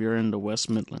 especially if you're in the West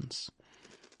Midlands.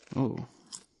 Oh,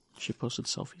 she posted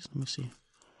selfies. Let me see.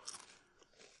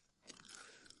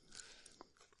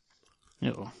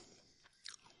 Ew.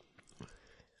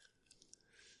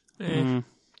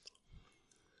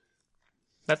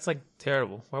 That's like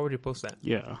terrible. Why would you post that?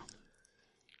 Yeah.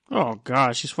 Oh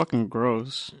gosh, she's fucking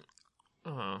gross.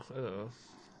 Oh, ew.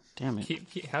 Damn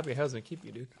it. Have your husband keep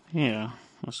you, dude. Yeah,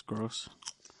 that's gross.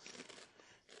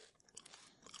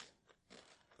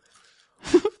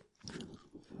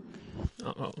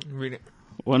 Read it.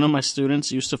 One of my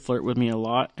students used to flirt with me a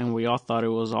lot, and we all thought it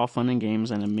was all fun and games,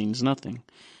 and it means nothing.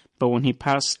 But when he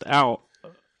passed out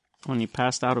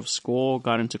of school,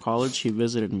 got into college, he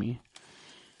visited me.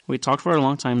 We talked for a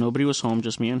long time. Nobody was home,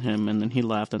 just me and him. And then he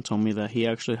laughed and told me that he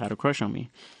actually had a crush on me.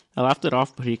 I laughed it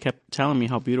off, but he kept telling me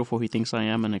how beautiful he thinks I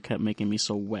am, and it kept making me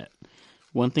so wet.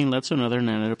 One thing led to another, and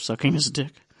I ended up sucking his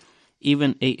dick.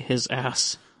 Even ate his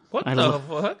ass. What the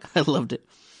fuck? I loved it.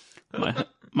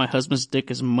 My husband's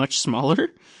dick is much smaller,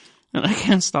 and I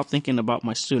can't stop thinking about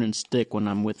my student's dick when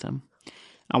I'm with him.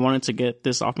 I wanted to get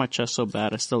this off my chest so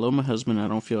bad. I still love my husband, and I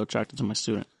don't feel attracted to my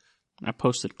student. I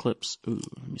posted clips. Ooh,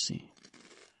 let me see.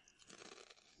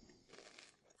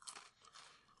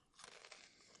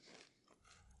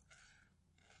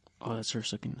 Oh, that's her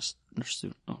sucking her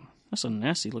student. Oh, that's a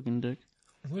nasty looking dick.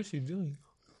 What is she doing?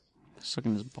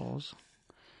 Sucking his balls.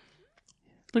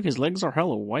 Look, his legs are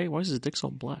hella white. Why is his dick so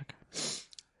black?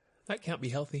 That can't be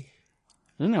healthy.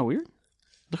 Isn't that weird?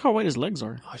 Look how white his legs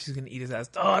are. Oh, she's gonna eat his ass.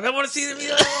 Oh, I don't want to see him eat.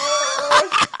 Oh,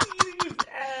 she's eating his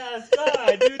ass.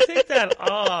 God, dude, take that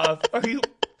off. Are you,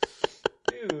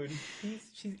 dude?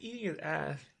 She's eating his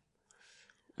ass.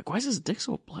 Like, why is his dick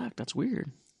so black? That's weird.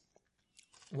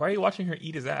 Why are you watching her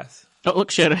eat his ass? Oh,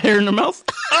 look, she had a hair in her mouth.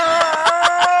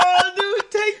 Oh,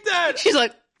 dude, take that. She's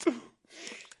like,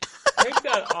 take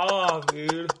that off,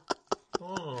 dude.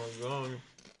 Oh my god,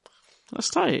 that's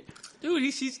tight.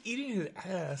 dude. She's eating his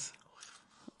ass,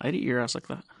 I'd eat your ass like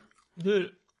that.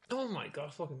 dude. Oh my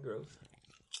god, fucking gross.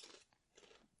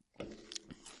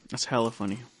 That's hella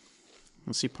funny.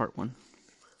 Let's see part 1.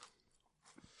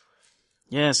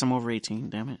 Yes, I'm over 18.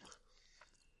 Damn it.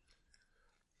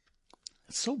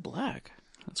 It's so black.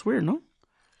 That's weird, no?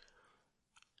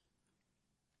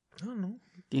 I don't know.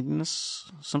 Do you think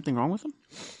there's something wrong with him?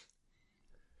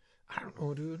 I don't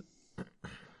know, dude.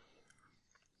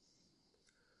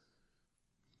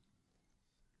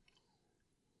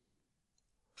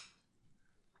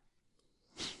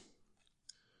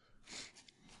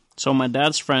 So my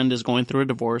dad's friend is going through a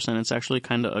divorce, and it's actually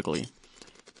kind of ugly.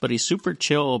 But he's super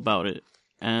chill about it,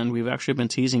 and we've actually been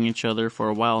teasing each other for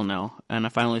a while now, and I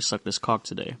finally sucked his cock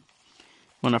today.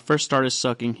 When I first started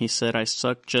sucking, he said I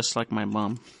suck just like my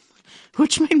mom,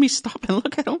 which made me stop and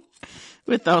look at him.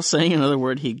 Without saying another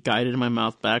word, he guided my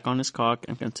mouth back on his cock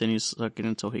and continued sucking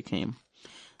until he came.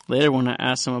 Later, when I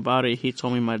asked him about it, he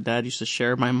told me my dad used to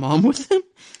share my mom with him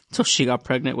until she got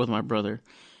pregnant with my brother.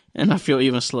 And I feel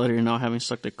even sluttier now having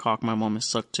sucked a cock my mom has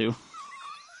sucked too.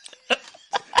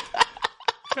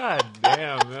 God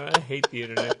damn, man. I hate the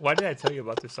internet. Why did I tell you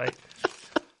about this site?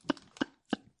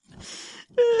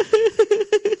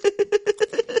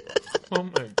 Oh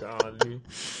my god, dude.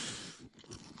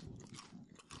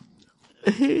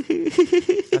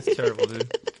 That's terrible,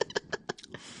 dude.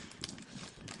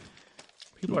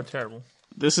 People are terrible.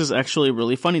 This is actually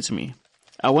really funny to me.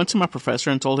 I went to my professor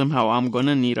and told him how I'm going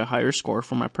to need a higher score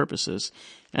for my purposes,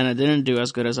 and I didn't do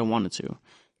as good as I wanted to.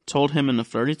 Told him in a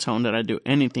flirty tone that I'd do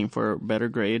anything for a better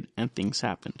grade, and things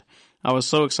happened. I was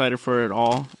so excited for it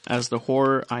all, as the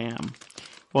horror I am.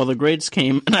 Well, the grades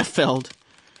came, and I failed.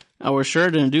 I was sure I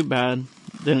didn't do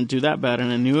that bad,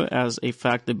 and I knew as a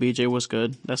fact that BJ was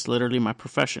good. That's literally my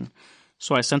profession.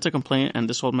 So I sent a complaint, and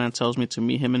this old man tells me to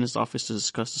meet him in his office to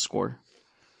discuss the score.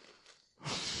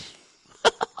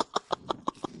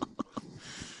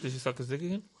 Did you suck his dick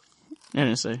again? I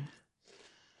didn't say.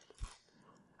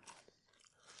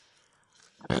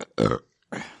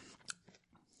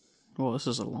 Well, this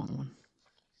is a long one.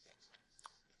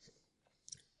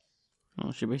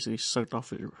 Oh, she basically sucked off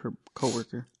her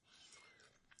coworker.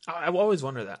 I've always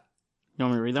wondered that. You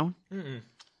want me to read that one? Mm-mm.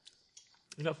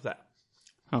 Enough of that.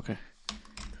 Okay.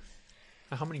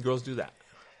 Now, how many girls do that?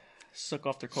 Suck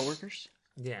off their coworkers?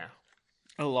 Yeah.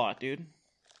 A lot, dude.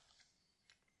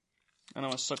 I know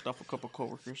I sucked off a couple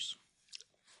coworkers.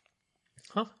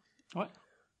 Huh? What?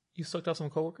 You sucked off some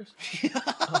coworkers?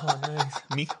 Oh, nice.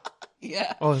 Me?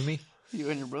 Yeah. Oh, it's me. You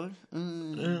and your brother?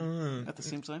 At the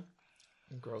same time?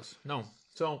 Gross. No.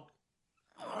 So,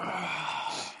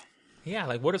 yeah,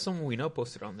 like, what if someone we know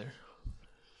posted on there?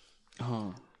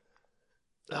 Oh.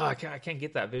 Oh, I can't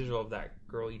get that visual of that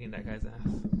girl eating that guy's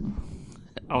ass.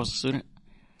 I was a student.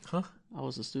 Huh? I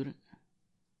was a student.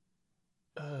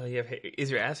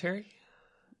 Is your ass hairy?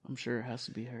 I'm sure it has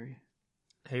to be hairy.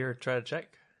 Have you ever tried to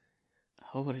check?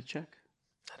 How would I check?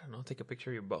 I don't know. Take a picture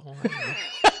of your butthole. I don't know.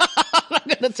 I'm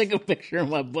not gonna take a picture of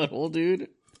my butthole, dude.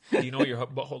 Do you know what your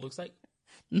butthole looks like?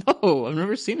 No, I've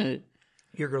never seen it.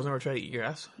 Your girl's never tried to eat your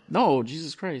ass? No,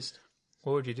 Jesus Christ.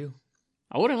 What would you do?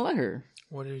 I wouldn't let her.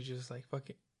 What did you just like, fuck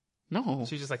it? No.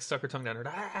 She just like stuck her tongue down her.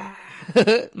 Ah!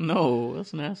 No,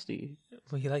 that's nasty.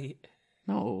 Well, you like it?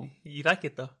 No. You like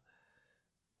it though?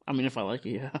 I mean, if I like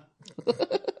it, yeah.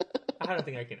 I don't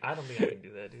think I can. I don't think I can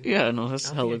do that, dude. Yeah, no,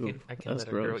 that's I hella don't think good. I can That's let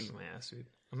a girl gross. eat my ass, dude.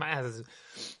 My ass is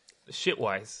shit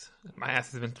wise. My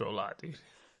ass has been through a lot, dude.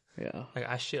 Yeah. Like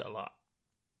I shit a lot.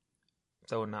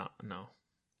 So no.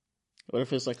 What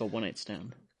if it's like a one night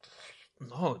stand?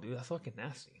 No, dude, that's fucking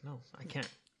nasty. No, I can't.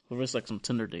 What if it's like some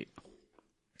Tinder date?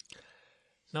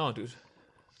 No, dude.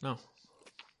 No.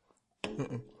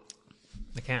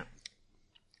 I can't.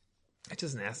 It's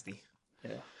just nasty.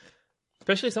 Yeah.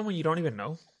 Especially someone you don't even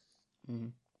know. Mm-hmm.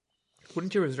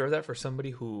 Wouldn't you reserve that for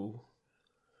somebody who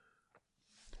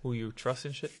you trust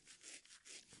and shit?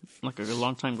 Like a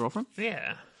long-time girlfriend?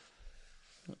 Yeah.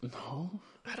 No.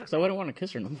 So I wouldn't want to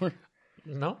kiss her no more.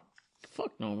 No?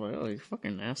 Fuck no, bro. Oh, you're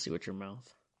fucking nasty with your mouth.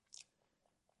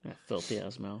 That filthy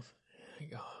ass mouth. There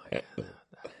you go. Yeah,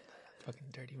 that fucking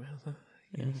dirty mouth, huh?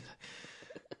 Yeah.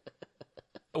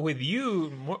 With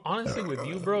you, honestly, with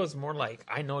you, bro, it's more like,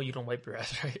 I know you don't wipe your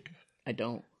ass, right? I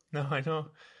don't. No, I know.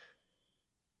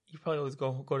 You probably always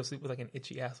go to sleep with like an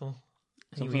itchy asshole.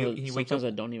 And Sometimes, you wake up, I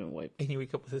don't even wipe. and you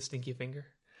wake up with a stinky finger.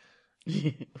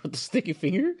 With the sticky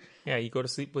finger? Yeah, you go to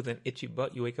sleep with an itchy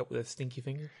butt. You wake up with a stinky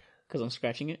finger. Because I'm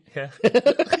scratching it? Yeah.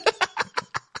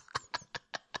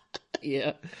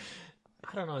 Yeah.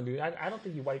 I don't know, dude. I don't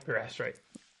think you wipe your ass right.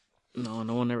 No,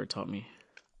 no one ever taught me.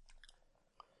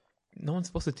 No one's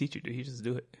supposed to teach you, dude. You just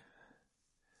do it.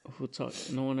 Who taught?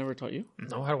 No one ever taught you?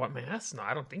 Know how to wipe my ass? No,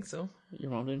 I don't think so.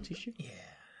 Your mom didn't teach you?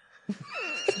 Yeah.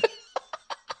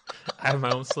 I have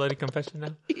my own slutty confession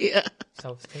now. Yeah. So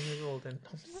I was 10 years old and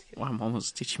My mom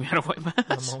was teaching me how to wipe my my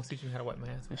ass. mom was teaching me how to wipe my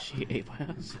ass. And she ate my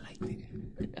ass. I liked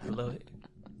it. I love it.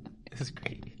 It's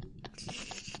great.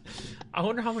 I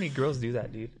wonder how many girls do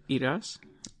that, dude. Eat ass?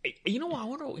 You know what? I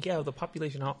wonder, yeah, the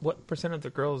population, what percent of the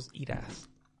girls eat ass?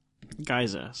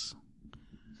 Guy's ass.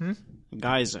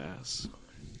 Guy's ass.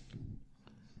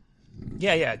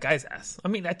 Yeah, guy's ass. I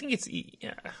mean, I think it's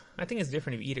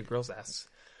different if you eat a girl's ass.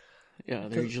 Yeah,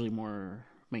 they're usually more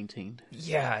maintained.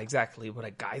 Yeah, exactly. But a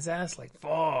guy's ass, like,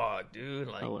 fuck, dude,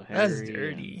 like Hella that's hairy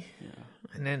dirty. Yeah.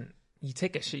 And then you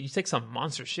take a shit. You take some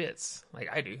monster shits, like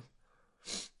I do.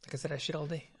 Like I said, I shit all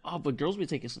day. Oh, but girls be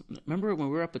taking some... Remember when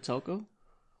we were at Patelco?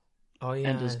 Oh yeah,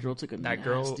 And this girl took a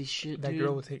nasty shit, That dude?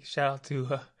 girl would take shout out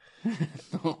to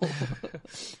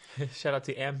shout out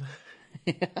to M.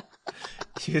 Yeah.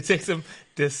 She would take some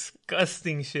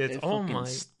disgusting shits. It Oh fucking my.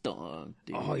 stunk,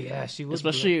 dude. Oh yeah, she would.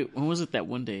 Especially, when was it that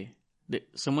one day? Did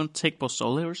someone take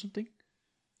pozole or something?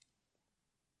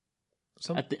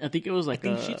 I think it was I like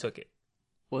think she took it.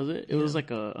 Was it? It was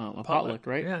like a potluck,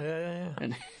 right? Yeah.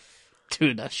 And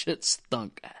dude, that shit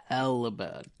stunk hella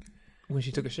bad. When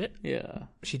she took a shit, Yeah.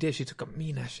 she did. She took a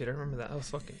mean ass shit. I remember that. I was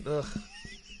fucking ugh.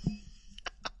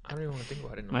 I don't even want to think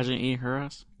about it. No. Imagine eating her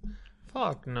ass.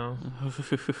 Fuck no.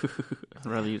 I'd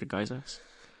rather eat a guy's ass.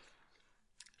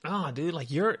 Ah, dude, like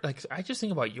I just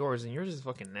think about yours, and yours is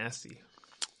fucking nasty.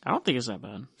 I don't think it's that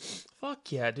bad.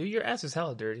 Fuck yeah, dude, your ass is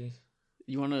hella dirty.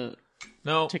 You want to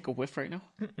No, take a whiff right now?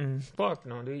 fuck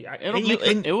no, dude.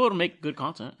 It will make good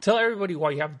content. Tell everybody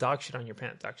why you have dog shit on your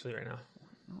pants. Actually, right now,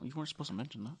 You weren't supposed to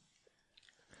mention that.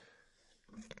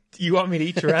 you want me to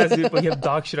eat your ass, dude, but you have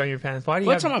dog shit on your pants. Why do you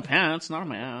Well, it's have? on my pants, not on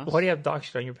my ass. Why do you have dog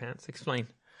shit on your pants? Explain.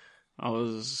 I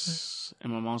was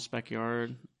in my mom's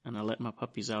backyard, and I let my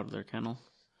puppies out of their kennel.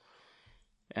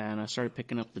 And I started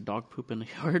picking up the dog poop in the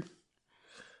yard.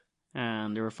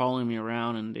 And they were following me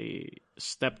around, and they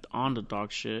stepped on the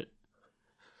dog shit.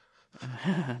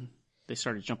 And they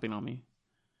started jumping on me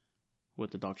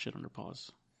with the dog shit on their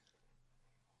paws.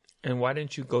 And why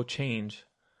didn't you go change?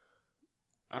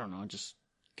 I don't know, it just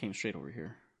came straight over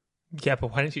here. Yeah,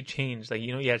 but why didn't you change? Like,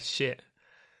 you had shit.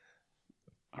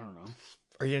 I don't know.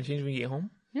 Are you gonna change when you get home?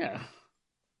 Yeah.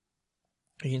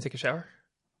 Are you gonna take a shower?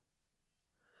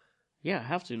 Yeah, I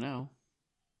have to now.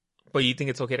 But you think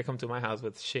it's okay to come to my house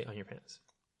with shit on your pants?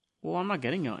 Well, I'm not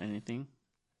getting out anything.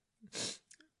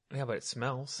 Yeah, but it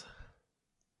smells.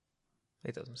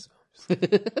 It doesn't smell.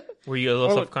 Were you a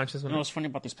little self-conscious You when know what's funny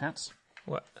about these pants?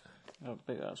 What? I have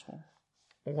a big asshole.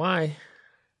 Why?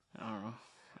 I don't know.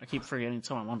 I keep forgetting to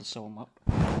tell my mom to sew them up.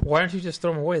 Why don't you just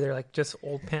throw them away? They're like just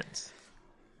old pants.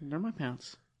 They're my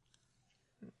pants.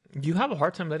 You have a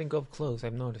hard time letting go of clothes,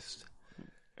 I've noticed.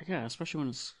 Yeah, especially when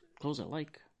it's clothes I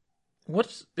like.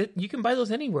 You can buy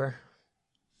those anywhere.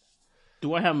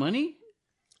 Do I have money?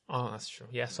 Oh, that's true.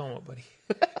 Yeah, somewhat, buddy.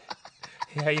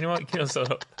 Yeah, you know what? Get them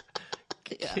sewed up.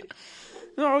 Yeah.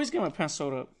 No, I always get my pants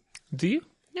sewed up. Do you?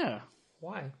 Yeah.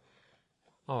 Why?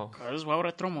 Oh, Cause why would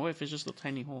I throw them away if it's just a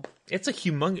tiny hole? it's a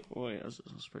humongous. Oh yeah, this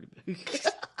is pretty big.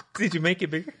 Did you make it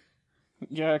bigger?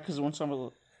 Yeah, because one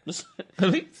time, just a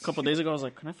Really? couple of days ago, I was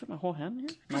like, "Can I fit my whole hand in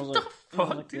here?" And I was What like, the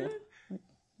fuck, "Yeah, dude?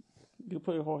 you can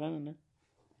put your whole hand in there."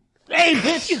 Hey,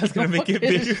 bitch! I was gonna make it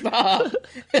bigger. Stop.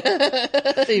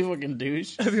 You fucking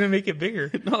douche. I was gonna make it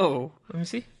bigger. No. Let me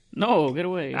see. No, get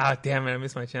away. Ah, damn it! I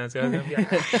missed my chance. I was gonna be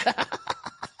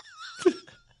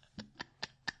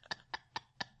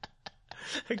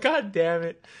like, God damn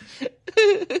it!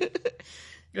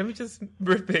 Let me just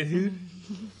rip it, dude.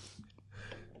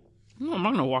 No, I'm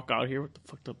not gonna walk out here with the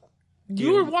fucked up.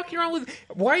 You were walking around with.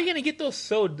 Why are you gonna get those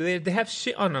sewed? They have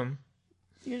shit on them.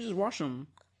 You just wash them.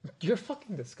 You're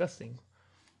fucking disgusting.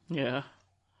 Yeah.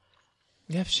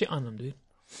 You have shit on them, dude.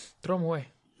 Throw them away.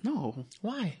 No,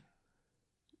 Why?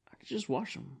 I could just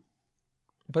wash them.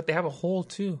 But they have a hole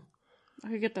too. I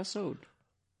could get that sewed.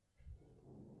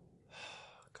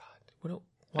 God, what?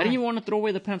 I didn't even want to throw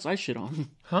away the pants I shit on.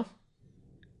 Huh?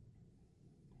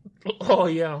 Oh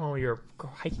yeah, oh your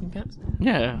hiking pants.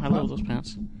 Yeah, I love those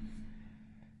pants.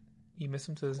 You miss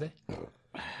them to this day?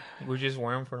 Would you just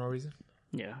wear them for no reason?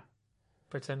 Yeah.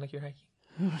 Pretend like you're hiking?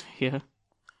 Yeah.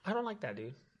 I don't like that,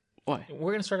 dude. Why?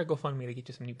 We're gonna start a GoFundMe to get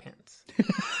you some new pants.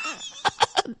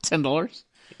 $10?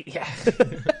 Yeah.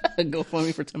 Go find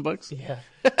me for $10. Yeah.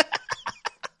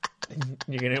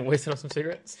 You're gonna waste it on some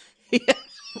cigarettes? Yeah.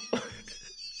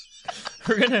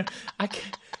 I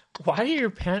can't. Why do your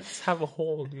pants have a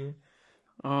hole, dude?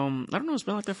 I don't know. It's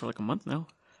been like that for like a month now.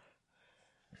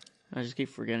 I just keep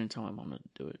forgetting to tell my mom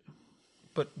to do it.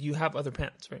 But you have other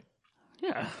pants, right?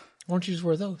 Yeah. Why don't you just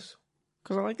wear those?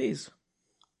 Because I like these.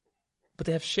 But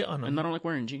they have shit on them. And I don't like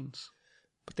wearing jeans.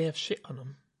 But they have shit on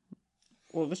them.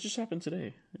 Well, this just happened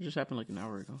today. It just happened like an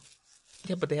hour ago.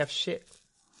 Yeah, but they have shit.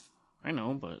 I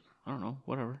know, but I don't know.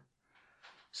 Whatever.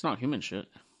 It's not human shit.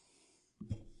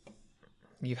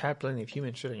 You've had plenty of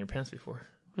human shit on your pants before.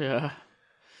 Yeah.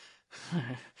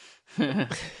 I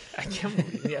can't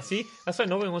believe. Yeah, see? That's why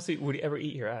nobody would ever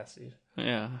eat your ass, dude.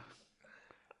 Yeah.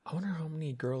 I wonder how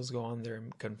many girls go on there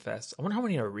and confess. I wonder how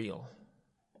many are real.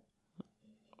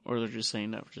 Or they're just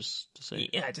saying that just to say.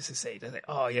 Yeah, just to say. They're like,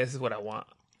 oh, yeah, this is what I want.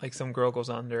 Like some girl goes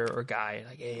on there or a guy,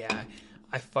 like, hey, yeah,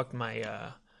 I fucked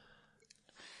my...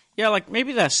 Yeah, like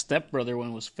maybe that stepbrother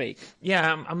one was fake.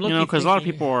 Yeah, I'm looking. You know, because a lot of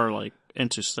people are like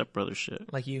into stepbrother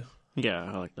shit. like you. Yeah,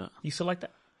 I like that. You still like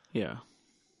that? Yeah.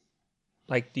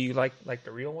 Like, do you like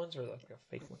the real ones or like the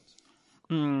fake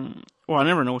ones? Well, I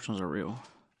never know which ones are real.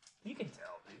 You can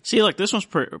tell, dude. See, like this one's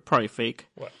probably fake.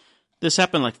 What? This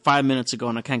happened like 5 minutes ago,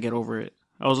 and I can't get over it.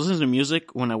 I was listening to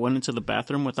music when I went into the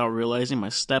bathroom without realizing my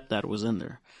stepdad was in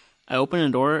there. I opened the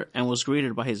door and was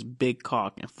greeted by his big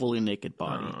cock and fully naked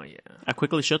body. Oh, yeah. I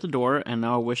quickly shut the door, and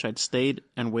now I wish I'd stayed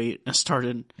and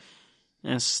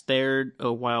stared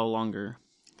a while longer.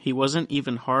 He wasn't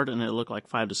even hard, and it looked like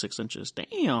 5 to 6 inches.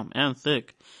 Damn, and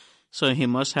thick. So he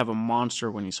must have a monster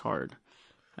when he's hard.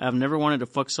 I've never wanted to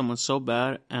fuck someone so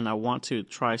bad, and I want to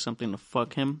try something to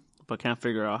fuck him, but can't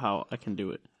figure out how I can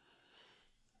do it.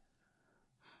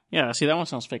 Yeah, see, that one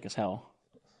sounds fake as hell.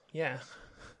 Yeah.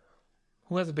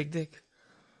 Who has a big dick?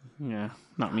 Yeah,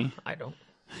 not me. I don't.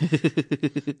 I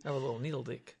have a little needle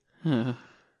dick. No,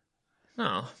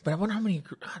 but I wonder how many...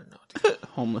 I don't know, dude.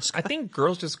 Homeless guy. I think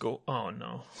girls just go, oh,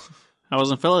 no. I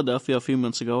was in Philadelphia a few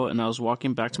months ago, and I was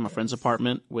walking back to my friend's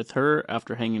apartment with her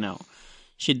after hanging out.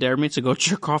 She dared me to go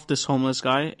jerk off this homeless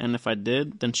guy, and if I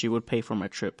did, then she would pay for my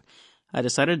trip. I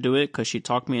decided to do it because she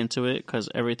talked me into it because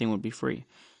everything would be free.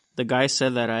 The guy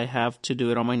said that I have to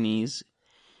do it on my knees,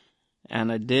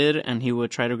 and I did, and he would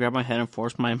try to grab my head and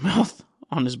force my mouth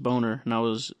on his boner, and I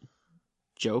was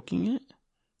joking it.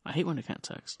 I hate when I can't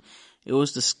text. It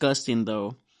was disgusting,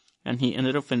 though, and he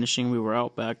ended up finishing. We were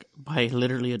out back by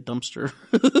literally a dumpster.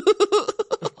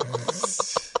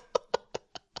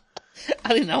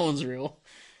 I think that one's real.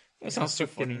 That sounds so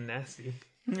funny. Nasty.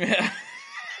 Yeah.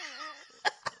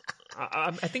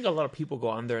 I think a lot of people go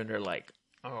on there and they're like,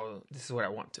 oh, this is what I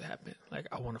want to happen. Like,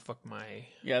 I want to fuck my...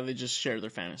 Yeah, they just share their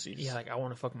fantasies. Yeah, like, I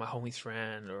want to fuck my homie's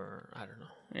friend, or I don't know.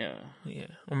 Yeah. Yeah.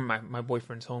 Or my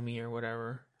boyfriend's homie or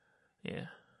whatever. Yeah.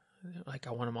 Like,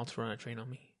 I want them all to run a train on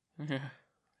me. Yeah.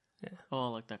 Yeah.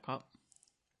 Oh, like that cop?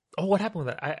 Oh, what happened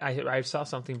with that? I saw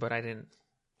something, but I didn't...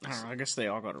 I don't know. I guess they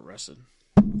all got arrested.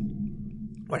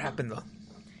 What happened, though?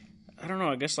 I don't know.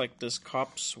 I guess, like, this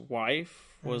cop's wife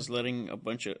was letting a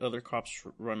bunch of other cops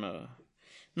run a...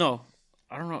 No,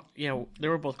 I don't know. Yeah, they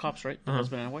were both cops, right? The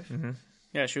husband and wife? Mm-hmm.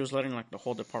 Yeah, she was letting, like, the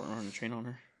whole department run a train on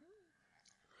her.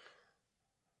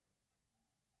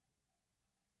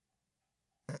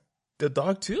 The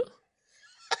dog, too?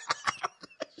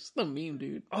 Just the meme,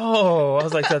 dude. Oh, I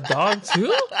was like, the dog,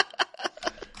 too?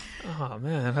 Oh,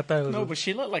 man. I thought it was... No, but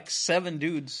she let, like, 7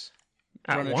 dudes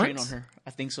run a train on her.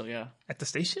 I think so, yeah. At the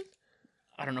station?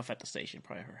 I don't know if at the station,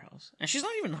 probably her house. And she's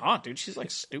not even hot, dude. She's, like,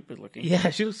 stupid looking. Yeah,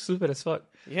 she was stupid as fuck.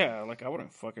 Yeah, like, I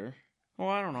wouldn't fuck her. Well,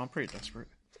 I don't know. I'm pretty desperate.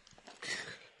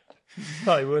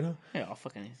 Probably would, huh? Yeah, I'll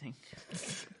fuck anything.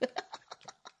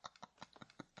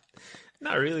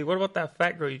 Not really. What about that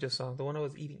fat girl you just saw? The one that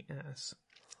was eating ass.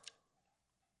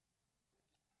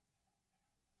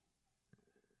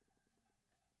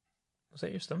 Was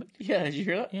that your stomach? Yeah, did you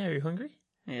hear that? Yeah, are you hungry?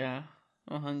 Yeah,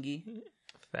 I'm hungry.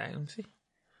 Fat, let me see.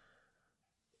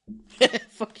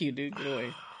 Fuck you, dude. Get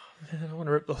away. Man, I want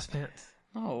to rip those pants.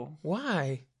 No.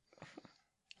 Why?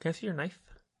 Can I see your knife?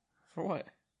 For what?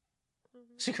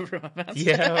 So you can rip my pants?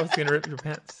 Yeah, I was going to rip your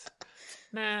pants.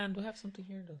 Nah, do I have something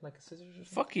here? Like a scissors or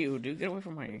something? Fuck you, dude. Get away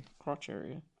from my crotch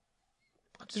area.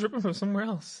 I'll just rip them from somewhere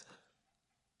else.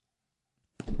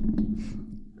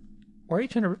 Why are you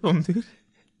trying to rip them, dude?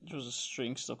 There was a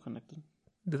string still connected.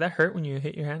 Did that hurt when you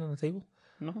hit your hand on the table?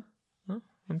 No. No?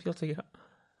 Let me see, I'll take it out.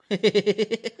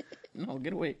 No,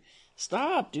 get away.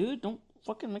 Stop, dude. Don't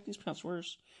fucking make these pants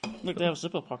worse. Look, they have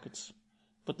zipper pockets.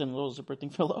 But then the little zipper thing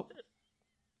fell out.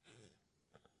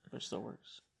 But it still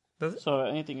works. Does it? So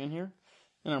anything in here,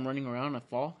 and I'm running around and I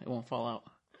fall, it won't fall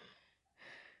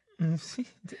out. See?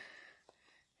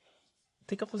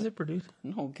 Take off the zipper, dude.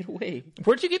 No, get away.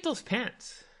 Where'd you get those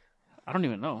pants? I don't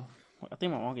even know. I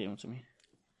think my mom gave them to me.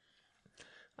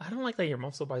 I don't like that your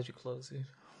mom still buys you clothes, dude.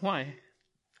 Why?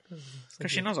 It's Because like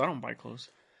she knows I don't buy clothes.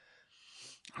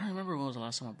 I don't remember when was the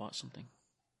last time I bought something.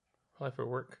 probably for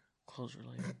work. Clothes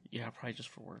related. Yeah, probably just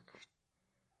for work.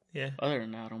 Yeah. Other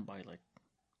than that, I don't buy like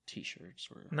t-shirts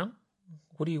or No?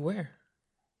 What do you wear?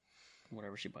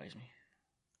 whatever she buys me.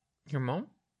 Your mom?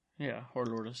 Yeah, or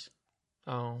Lourdes.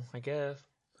 Oh, I guess.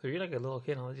 So you're like a little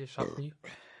kid, I'll just shop for you.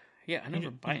 Yeah, I never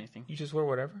buy anything. You just wear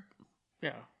whatever?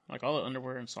 Yeah, like all the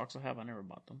underwear and socks I have, I never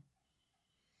bought them.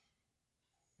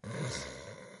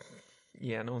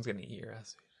 Yeah, no one's gonna eat your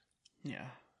ass, dude. Yeah.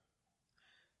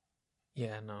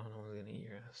 Yeah, no one's gonna eat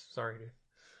your ass. Sorry, dude.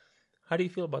 How do you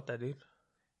feel about that, dude?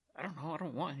 I don't know. I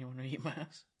don't want anyone to eat my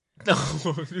ass. No,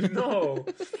 dude, no.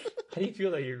 How do you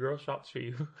feel that your girl shops for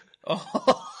you?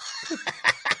 Oh.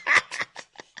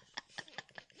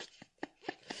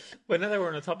 But now that we're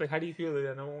on the topic, how do you feel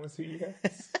that no one wants to eat your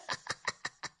ass?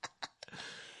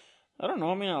 I don't know.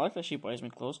 I mean, I like that she buys me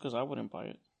clothes because I wouldn't buy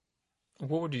it.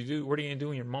 What would you do? What are you gonna do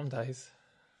when your mom dies?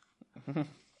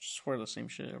 Just wear the same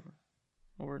shit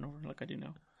over and over like I do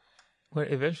now. Well,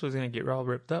 eventually it's gonna get all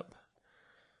ripped up.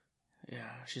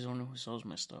 Yeah, she's the one who sells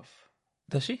my stuff.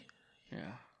 Does she?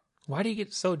 Yeah. Why do you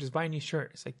get so? Just buy a new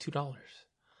shirt. It's like $2.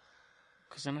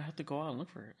 Because then I have to go out and look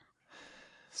for it.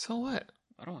 So what?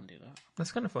 I don't want to do that.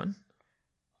 That's kind of fun.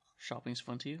 Shopping's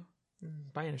fun to you?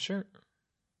 Buying a shirt.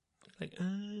 Like,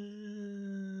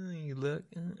 you look.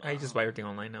 I just buy everything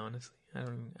online now. Honestly, I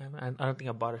don't think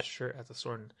I bought a shirt at the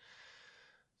store in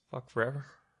forever.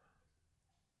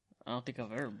 I don't think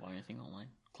I've ever bought anything online.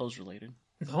 Clothes related.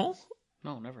 No,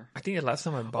 No, never. I think the last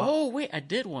time I bought. Oh, wait, I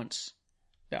did once.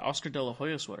 That Oscar De La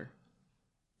Hoya sweater.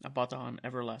 I bought that on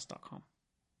Everlast.com.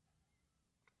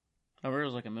 I remember it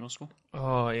was like in middle school.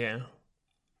 Oh yeah.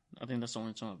 I think that's the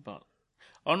only time I bought.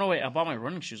 Oh, no, wait, I bought my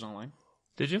running shoes online.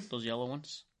 Did you? Those yellow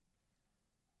ones.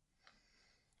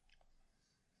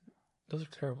 Those are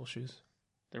terrible shoes.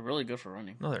 They're really good for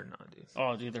running. No, they're not, dude.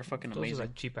 Oh, dude, they're fucking Those amazing. are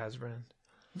like cheap ass brand.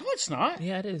 No, it's not.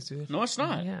 Yeah, it is, dude. No, it's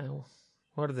not. Yeah.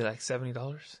 What are they, like $70?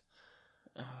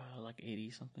 Like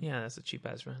 80 something. Yeah, that's a cheap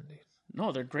ass brand, dude.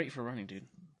 No, they're great for running, dude.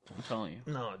 I'm telling you.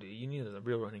 No, dude, you need the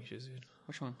real running shoes, dude.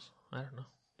 Which ones? I don't know.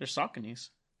 They're Sauconys.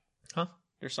 Huh?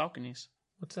 They're Sauconys.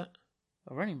 What's that?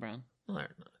 A running brand. No, they're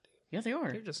not, dude. Yeah, they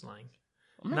are. You're just lying.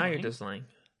 I'm not Now lying. you're just lying.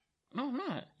 No, I'm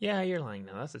not. Yeah, you're lying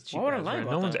now. That's a cheap Why would I ass lie brand.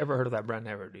 about No one's that? ever heard of that brand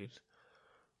ever, dude.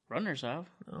 Runners have.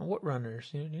 What runners?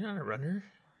 Dude? You're not a runner.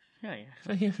 Yeah,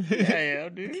 yeah. You Yeah,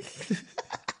 dude.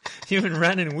 haven't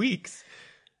ran in weeks.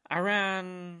 I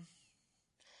ran...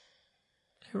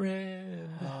 like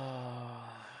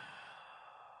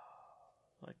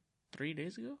 3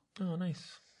 days ago? Oh,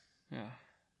 nice. Yeah.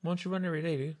 Why don't you run every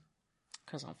day, dude?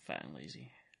 Because I'm fat and lazy.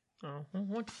 Oh, well,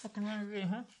 why don't you fucking run every day,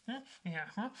 huh?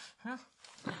 Yeah, huh?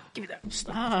 Give me that.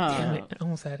 Stop. Damn it. I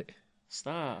almost had it.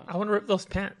 Stop. I want to rip those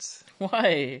pants.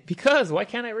 Why? Because, why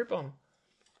can't I rip them?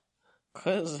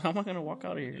 Because how am I going to walk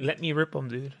out of here? Let me rip them,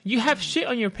 dude. You have shit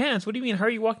on your pants. What do you mean? How are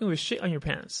you walking with shit on your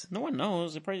pants? No one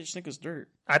knows. They probably just think it's dirt.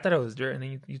 I thought it was dirt, and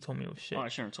then you told me it was shit. Oh, I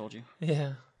shouldn't have told you.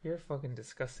 Yeah. You're fucking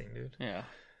disgusting, dude. Yeah.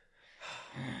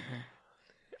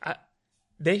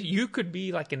 You could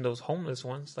be like in those homeless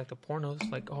ones, like the pornos,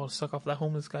 like, oh, suck off that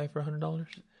homeless guy for $100. And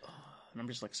I'm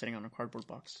just like sitting on a cardboard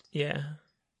box. Yeah.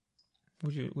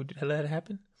 Would you let it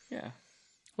happen? Yeah.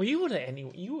 Well, you would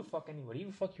fuck anybody. You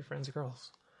would fuck your friends'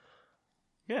 girls.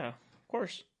 Yeah, of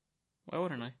course. Why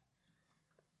wouldn't I?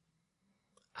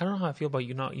 I don't know how I feel about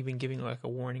you not even giving like a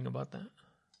warning about that.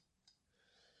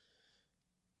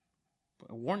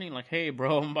 A warning, like, hey,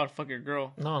 bro, I'm about to fuck your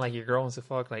girl. No, like your girl wants to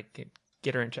fuck, like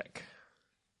get her in check.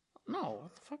 No,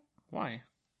 what the fuck? Why?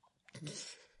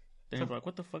 Then he'll be like,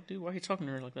 what the fuck, dude? Why are you talking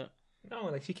to her like that? No,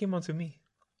 like she came on to me.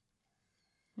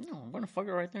 No, I'm gonna fuck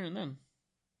her right there and then.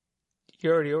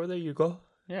 You're already over there. You go.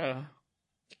 Yeah.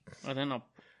 And then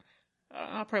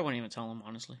I probably wouldn't even tell him,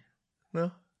 honestly.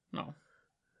 No. No.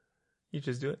 You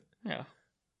just do it. Yeah.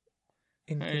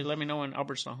 Hey, let me know when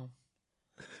Albert's not home.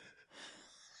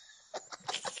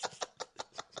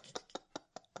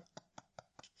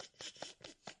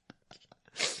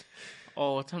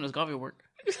 Oh, what time does Gavi work?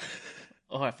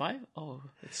 Oh, at 5? Oh,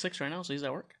 it's 6 right now, so he's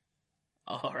at work.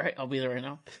 Oh, all right, I'll be there right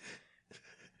now.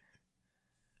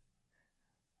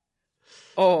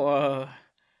 Oh,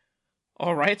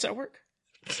 all right's at work?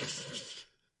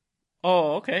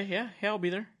 Oh, okay, yeah, I'll be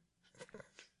there.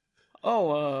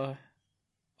 Oh,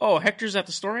 Hector's at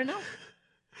the store right now?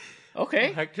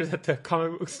 Okay. Hector's at the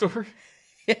comic book store?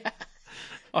 Yeah.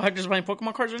 Oh, Hector's playing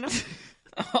Pokemon cards right now?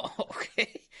 Oh,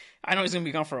 okay. I know he's going to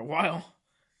be gone for a while.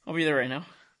 I'll be there right now.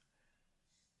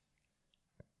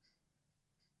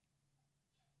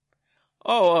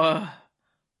 Oh,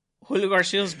 Julio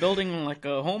Garcia's building like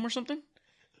a home or something?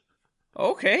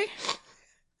 Okay.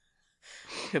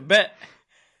 Bet.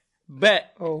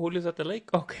 Oh, Julio's at the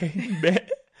lake? Okay, bet.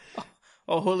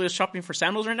 Oh, Julio's shopping for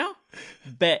sandals right now?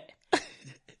 Bet.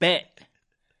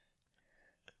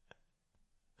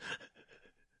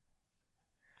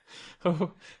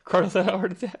 Oh, Carlos had a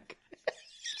heart attack.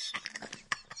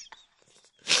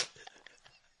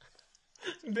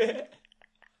 Bet.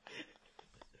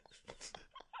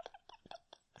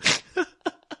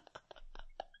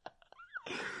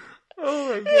 Oh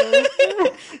my god.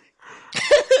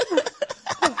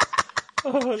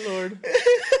 Oh Lord.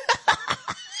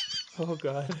 Oh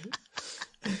god.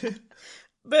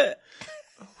 Bet.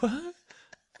 What?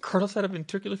 Carlos had a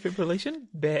ventricular fibrillation?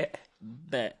 Bet.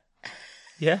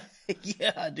 Yeah?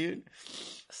 Yeah, dude.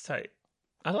 That's tight.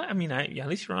 I mean, at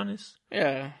least you're honest.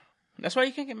 Yeah. That's why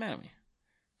you can't get mad at me.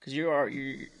 Because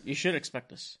you should expect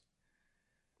this.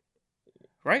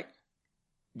 Right?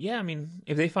 Yeah, I mean,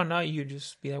 if they found out, you'd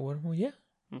just be like, well, yeah.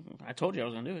 I told you I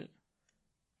was going to do it.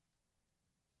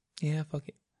 Yeah, fuck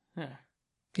it. Yeah.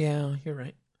 Yeah, you're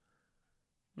right.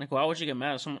 Like, why would you get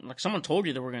mad at someone? Like, someone told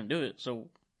you that we're going to do it, so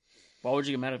why would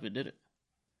you get mad if we did it?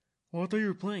 Well, I thought you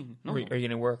were playing. No. Are you going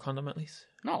to wear a condom at least?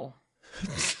 No.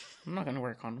 I'm not going to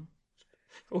wear a condom.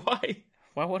 Why?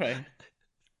 Why would I?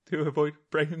 To avoid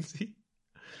pregnancy.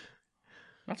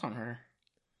 That's on her.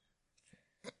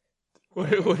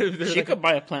 What if she could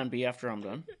buy a Plan B after I'm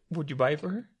done. Would you buy it for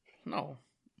her? No.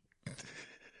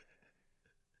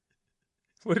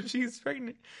 What if she's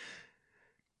pregnant?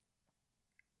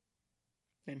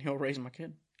 Then he'll raise my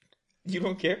kid. You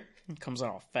don't care? He comes out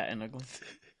all fat and ugly.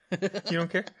 You don't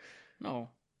care? No.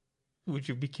 Would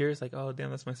you be curious, like, oh, damn,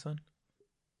 that's my son?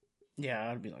 Yeah,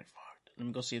 I'd be like, fuck. Let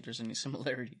me go see if there's any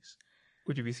similarities.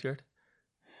 Would you be scared?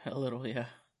 A little, yeah.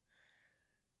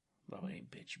 But hey,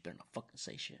 bitch, you better not fucking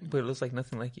say shit. But it looks like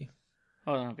nothing like you.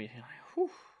 Oh, then I'd be like, whew.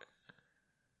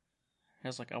 It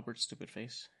has like Albert's stupid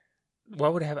face. Why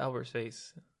would it have Albert's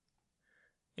face?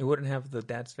 It wouldn't have the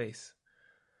dad's face.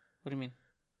 What do you mean?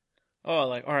 Oh,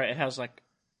 like, alright, it has like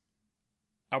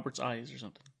Albert's eyes or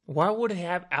something. Why would it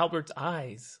have Albert's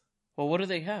eyes? Well, what do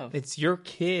they have? It's your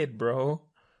kid, bro.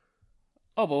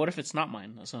 Oh, but what if it's not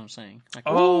mine? That's what I'm saying. Like,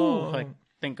 Oh. ooh, like,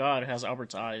 thank God it has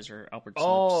Albert's eyes or Albert's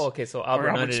Oh, lips. okay, so Albert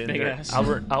Albert's nutted in big there. ass.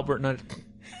 Albert nutted.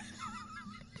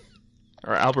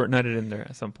 Or Albert nutted in there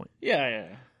at some point. Yeah.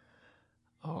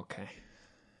 Oh, okay.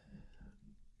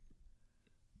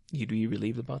 You'd be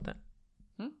relieved about that?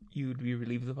 You'd be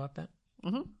relieved about that?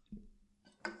 Mm-hmm.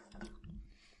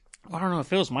 I don't know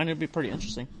if it was mine, it'd be pretty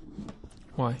interesting.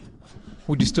 Why?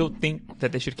 Would you still think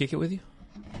that they should kick it with you?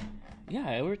 Yeah,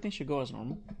 everything should go as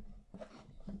normal.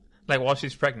 Like while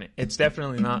she's pregnant. It's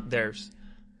definitely not theirs.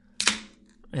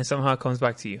 And somehow it comes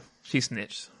back to you. She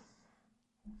snitched.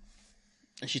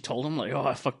 And she told him, like, oh,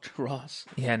 I fucked Ross.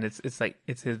 Yeah, and it's like,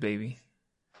 it's his baby.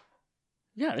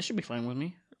 Yeah, that should be fine with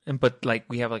me. But like,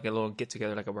 we have like a little get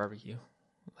together, like a barbecue.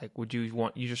 Like, would you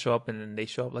want, you just show up and then they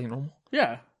show up like normal?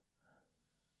 Yeah.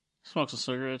 Smoke some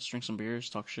cigarettes, drink some beers,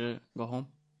 talk shit, go home.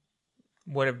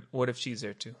 What if she's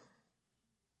there too?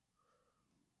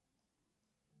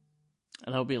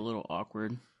 And that would be a little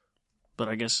awkward. But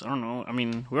I guess, I don't know. I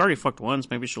mean, we already fucked once.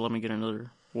 Maybe she'll let me get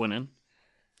another one in.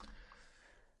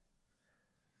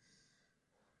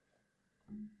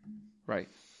 Right.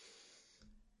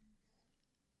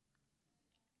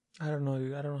 I don't know,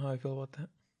 dude. I don't know how I feel about that.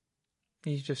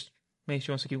 Maybe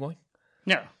she wants to keep going.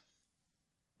 Yeah.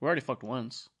 We already fucked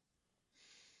once.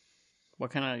 Why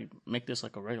can't I make this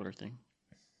like a regular thing?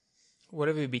 What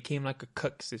if it became like a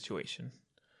cuck situation?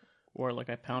 Or like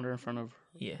I pound her in front of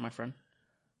Yeah. my friend?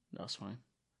 That's fine.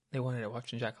 They wanted to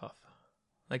watch and jack off.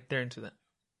 Like, they're into that.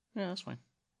 Yeah, that's fine.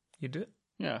 You do it?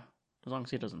 Yeah. As long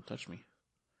as he doesn't touch me.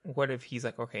 What if he's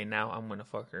like, okay, now I'm going to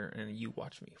fuck her and you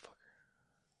watch me fuck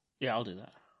Yeah, I'll do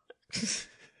that.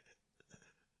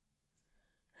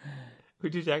 her?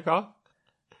 Would you jack off?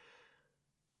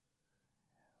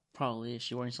 Probably. Is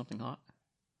she wearing something hot?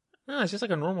 No, it's just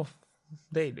like a normal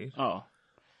day, dude. Oh.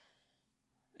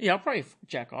 Yeah, I'll probably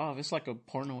jack off. It's like a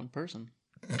porno in person.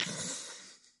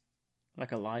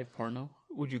 Like a live porno.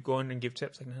 Would you go in and give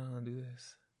tips? Like, no, do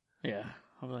this. Yeah.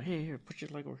 I'll be like, hey, here, put your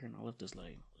leg over here and I'll lift this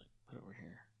leg. Put it over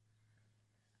here.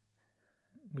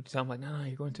 Would you tell him, like, no,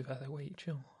 you're going too fast. Like, wait,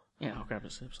 chill. Yeah, I'll grab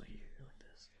his hips like, here, like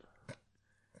this.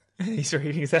 And he started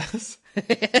eating his ass.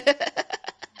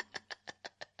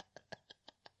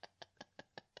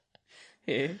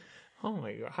 Yeah. Oh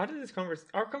my god. How did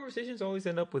our conversations always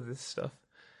end up with this stuff?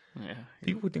 Yeah.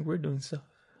 People would think we're doing stuff.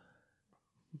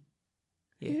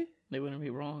 Yeah. They wouldn't be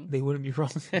wrong. They wouldn't be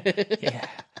wrong. Yeah.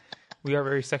 We are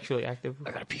very sexually active.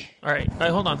 I gotta pee. All right,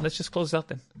 hold on. Let's just close it out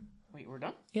then. Wait, we're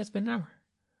done? Yeah, it's been an hour.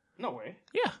 No way.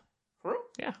 Yeah. For real?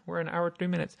 Yeah, we're an hour, 3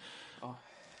 minutes. Oh.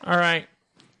 All right.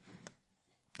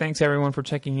 Thanks, everyone, for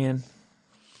checking in.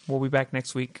 We'll be back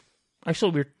next week.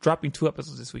 Actually, we're dropping 2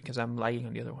 episodes this week because I'm lagging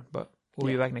on the other one, but we'll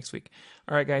be back next week.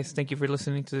 All right, guys. Thank you for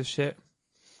listening to this shit.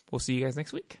 We'll see you guys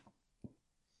next week.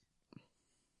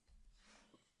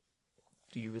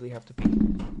 Do you really have to pee?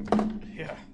 Yeah.